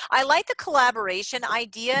either. I like the collaboration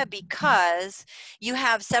idea because you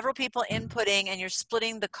have several people inputting and you're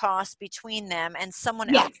splitting the cost between them, and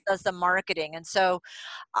someone else does the marketing. And so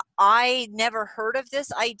I never heard of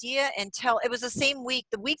this idea until it was the same week.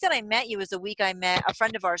 The week that I met you was the week I met a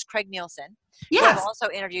friend of ours, Craig Nielsen. Yes. Who I've also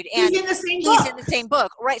interviewed. And he's in the same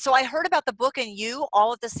book. Right. So I heard about the book and you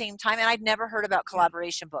all at the same time, and I'd never heard about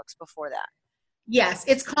collaboration books before that. Yes,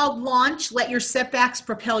 it's called Launch, Let Your Setbacks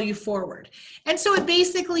Propel You Forward. And so it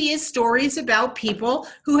basically is stories about people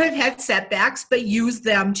who have had setbacks but use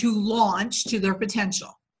them to launch to their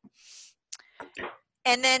potential.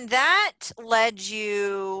 And then that led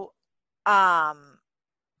you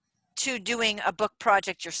to doing a book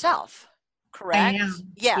project yourself, correct? I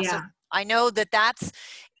am. Yeah. So I know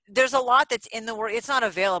there's a lot that's in the work. It's not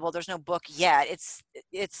available. There's no book yet.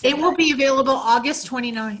 It will be available August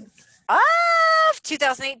 29th. Of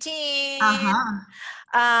 2018.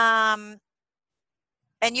 And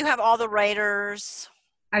you have all the writers.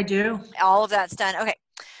 I do. All of that's done. Okay.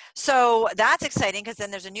 So that's exciting because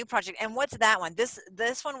then there's a new project. And what's that one? This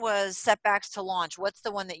one was Setbacks to Launch. What's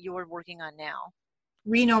the one that you were working on now?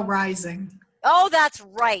 Reno Rising. Oh, that's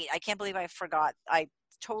right. I can't believe I forgot. I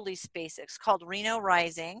totally spaced it. It's called Reno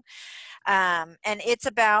Rising. And it's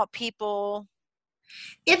about people.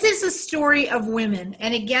 It is a story of women.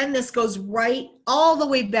 And again, this goes right all the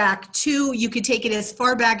way back to, you could take it as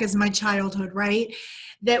far back as my childhood, right?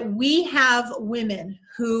 That we have women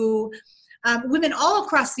who, women all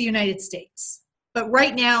across the United States. But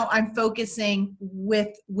right now I'm focusing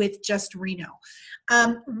with just Reno.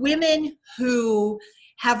 Women who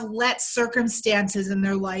have let circumstances in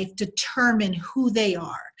their life determine who they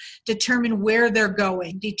are, determine where they're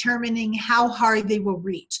going, determining how hard they will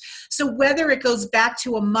reach. So whether it goes back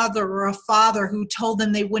to a mother or a father who told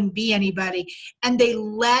them they wouldn't be anybody, and they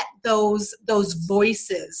let those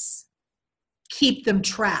voices keep them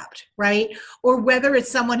trapped, right? Or whether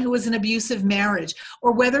it's someone who was in an abusive marriage,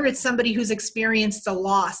 or whether it's somebody who's experienced a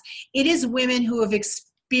loss. It is women who have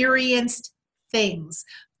experienced things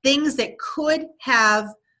that could have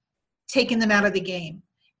taken them out of the game.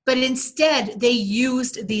 But instead, they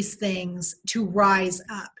used these things to rise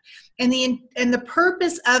up. And the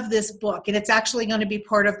purpose of this book, and it's actually going to be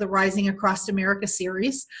part of the Rising Across America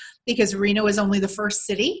series, because Reno is only the first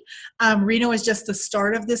city. Reno is just the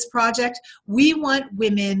start of this project. We want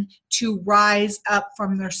women to rise up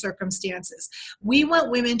from their circumstances. We want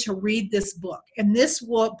women to read this book. And this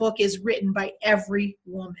book is written by every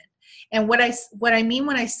woman. And what I mean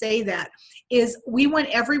when I say that is we want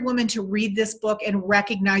every woman to read this book and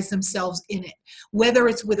recognize themselves in it, whether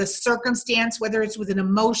it's with a circumstance, whether it's with an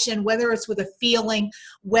emotion, whether it's with a feeling.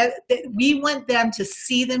 We want them to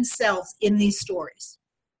see themselves in these stories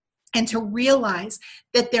and to realize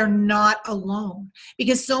that they're not alone.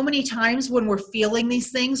 Because so many times when we're feeling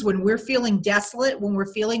these things, when we're feeling desolate, when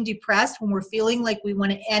we're feeling depressed, when we're feeling like we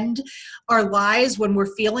want to end our lives, when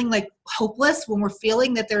we're feeling like hopeless, when we're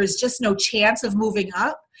feeling that there is just no chance of moving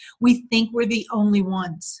up, we think we're the only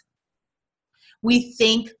ones. We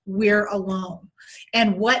think we're alone.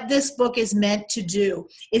 And what this book is meant to do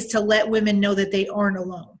is to let women know that they aren't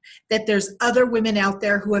alone, that there's other women out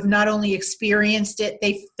there who have not only experienced it,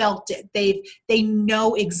 they felt it. They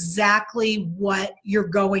know exactly what you're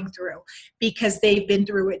going through because they've been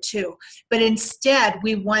through it too. But instead,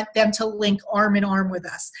 we want them to link arm in arm with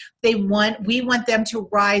us. We want them to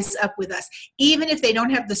rise up with us. Even if they don't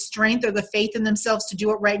have the strength or the faith in themselves to do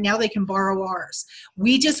it right now, they can borrow ours.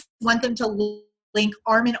 We just want them to link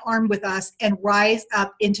arm in arm with us and rise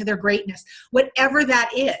up into their greatness, whatever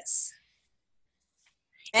that is.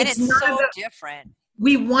 And it's so different.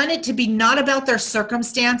 We want it to be not about their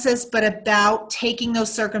circumstances, but about taking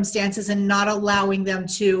those circumstances and not allowing them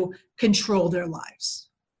to control their lives.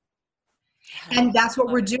 And that's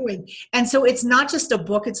what we're doing. And so it's not just a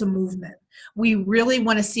book, it's a movement. We really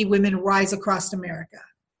want to see women rise across America.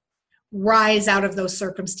 Rise out of those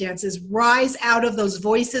circumstances, rise out of those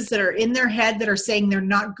voices that are in their head that are saying they're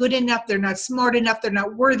not good enough, they're not smart enough, they're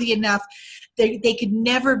not worthy enough, they could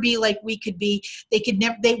never be like we could be. They could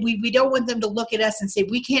never. We don't want them to look at us and say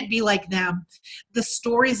we can't be like them. The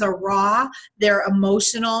stories are raw, they're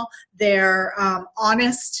emotional, they're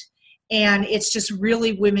honest, and it's just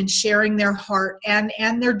really women sharing their heart and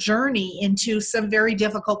their journey into some very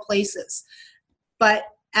difficult places, but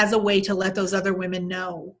as a way to let those other women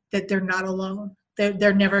know that they're not alone.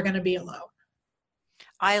 They're never going to be alone.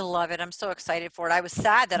 I love it. I'm so excited for it. I was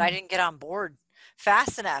sad that I didn't get on board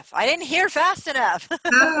fast enough. I didn't hear fast enough.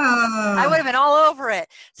 I would have been all over it.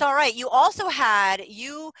 So, all right. You also had,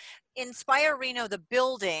 Inspire Reno, the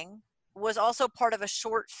building was also part of a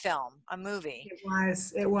short film, a movie.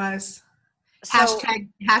 It was. So,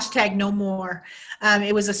 hashtag no more.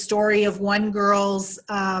 It was a story of one girl's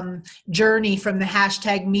journey from the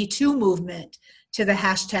hashtag Me Too movement to the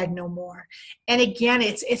hashtag no more. And again,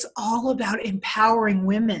 it's all about empowering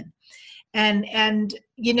women. And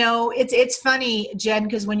you know, it's funny, Jen,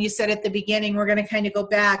 because when you said at the beginning, we're going to kind of go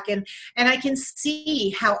back and I can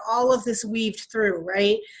see how all of this weaved through,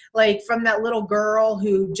 right? Like from that little girl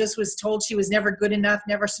who just was told she was never good enough,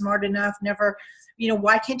 never smart enough, never, you know,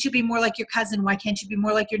 why can't you be more like your cousin? Why can't you be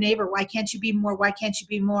more like your neighbor? Why can't you be more? Why can't you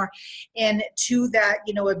be more? And to that,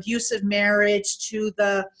 you know, abusive marriage, to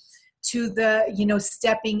the, you know,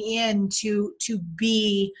 stepping in to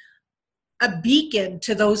be a beacon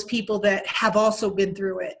to those people that have also been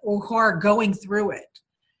through it or who are going through it,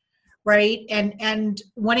 right? And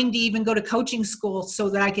wanting to even go to coaching school so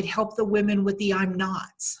that I could help the women with the I'm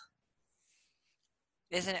nots.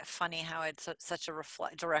 Isn't it funny how it's such a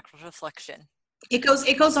direct reflection? It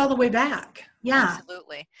goes all the way back. Yeah.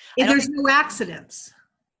 Absolutely. There's no accidents.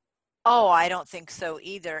 Oh, I don't think so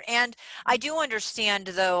either. And I do understand,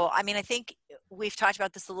 though, I mean, I think we've talked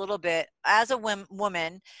about this a little bit, as a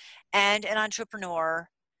woman and an entrepreneur,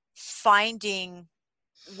 finding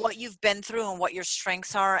what you've been through and what your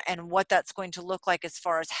strengths are and what that's going to look like as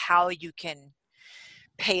far as how you can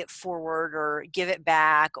pay it forward or give it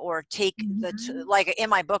back or take like in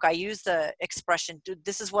my book, I use the expression,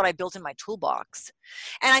 this is what I built in my toolbox.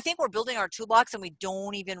 And I think we're building our toolbox and we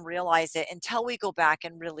don't even realize it until we go back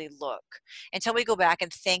and really look, until we go back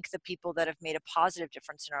and thank the people that have made a positive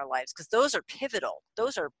difference in our lives. Because those are pivotal.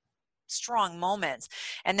 Those are strong moments.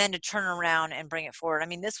 And then to turn around and bring it forward. I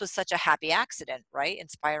mean, this was such a happy accident, right?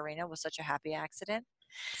 Inspire Reno was such a happy accident.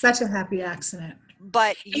 Such a happy accident.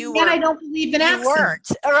 But I don't believe in accidents.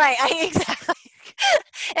 Weren't. All right. Exactly.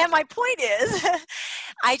 And my point is,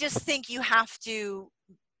 I just think you have to,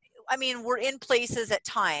 I mean, we're in places at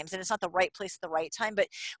times and it's not the right place at the right time, but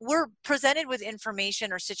we're presented with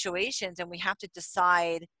information or situations and we have to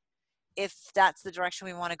decide if that's the direction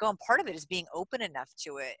we want to go. And part of it is being open enough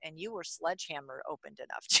to it. And you were sledgehammer opened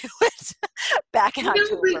enough to it back in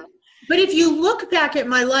October. But if you look back at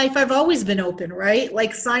my life, I've always been open, right?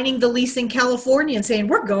 Like signing the lease in California and saying,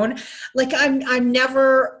 we're going. Like I'm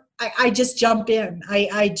never, I just jump in.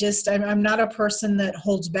 I'm not a person that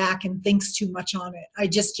holds back and thinks too much on it. I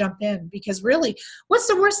just jump in because really, what's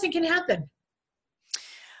the worst that can happen?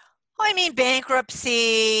 I mean,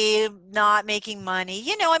 bankruptcy, not making money.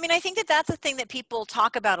 I mean, I think that that's a thing that people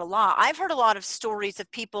talk about a lot. I've heard a lot of stories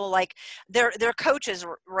of people like they're coaches,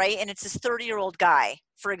 right? And it's this 30-year-old guy,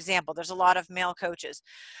 for example. There's a lot of male coaches.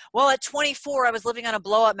 Well, at 24, I was living on a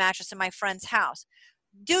blow-up mattress in my friend's house.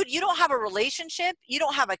 Dude, you don't have a relationship. You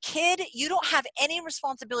don't have a kid. You don't have any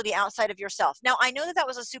responsibility outside of yourself. Now, I know that that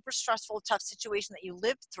was a super stressful, tough situation that you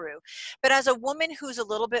lived through. But as a woman who's a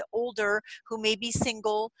little bit older, who may be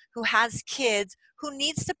single, who has kids, who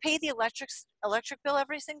needs to pay the electric bill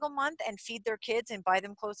every single month and feed their kids and buy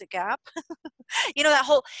them clothes at Gap,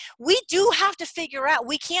 we do have to figure out,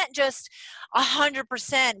 we can't just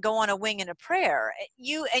 100% go on a wing and a prayer.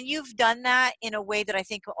 You've done that in a way that I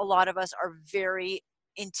think a lot of us are very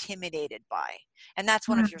intimidated by, and that's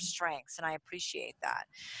one of your strengths, and I appreciate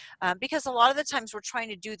that, because a lot of the times we're trying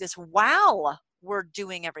to do this while we're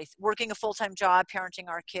doing everything, working a full-time job, parenting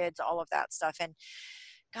our kids, all of that stuff, and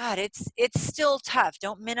God, it's still tough.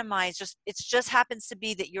 Don't minimize. It just happens to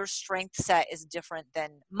be that your strength set is different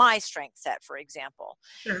than my strength set, for example.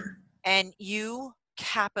 Sure. And you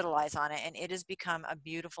capitalize on it, and it has become a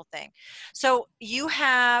beautiful thing. So you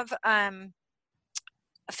have a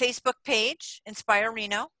Facebook page, Inspire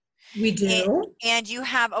Reno. We do. And you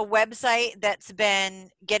have a website that's been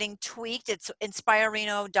getting tweaked. It's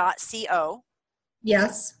inspirereno.co.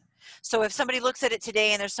 Yes. So if somebody looks at it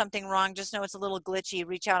today and there's something wrong, just know it's a little glitchy.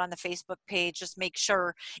 Reach out on the Facebook page. Just make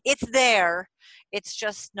sure it's there. It's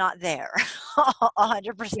just not there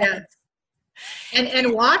 100%. Yes.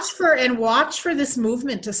 And watch for this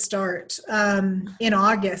movement to start in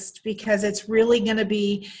August, because it's really going to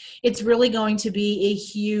be a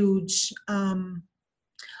huge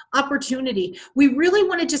opportunity. We really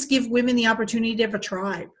want to just give women the opportunity to have a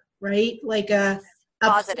tribe, right? Like a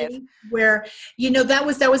positive, where that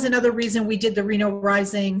was another reason we did the Reno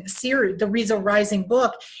Rising series, the Reno Rising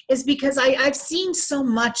book, is because I've seen so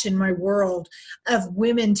much in my world of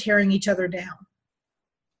women tearing each other down.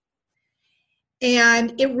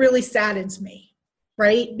 And it really saddens me,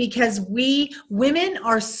 right? Because women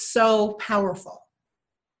are so powerful.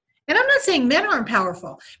 And I'm not saying men aren't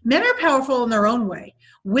powerful. Men are powerful in their own way.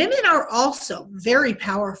 Women are also very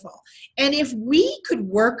powerful. And if we could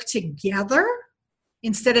work together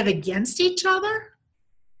instead of against each other,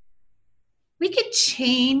 we could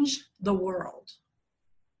change the world.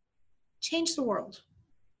 Change the world.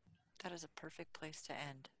 That is a perfect place to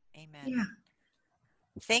end. Amen. Yeah.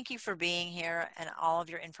 Thank you for being here, and all of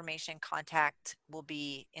your information, contact will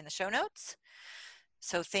be in the show notes.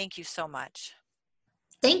 So thank you so much.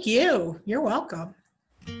 Thank you. You're welcome.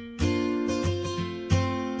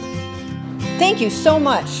 Thank you so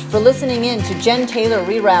much for listening in to Jen Taylor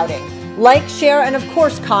Rerouting. Like, share, and of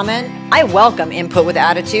course, comment. I welcome input with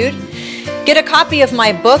attitude. Get a copy of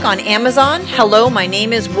my book on Amazon, Hello, My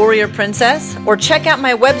Name is Warrior Princess, or check out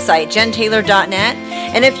my website, jentaylor.net.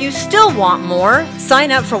 And if you still want more,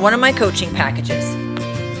 sign up for one of my coaching packages.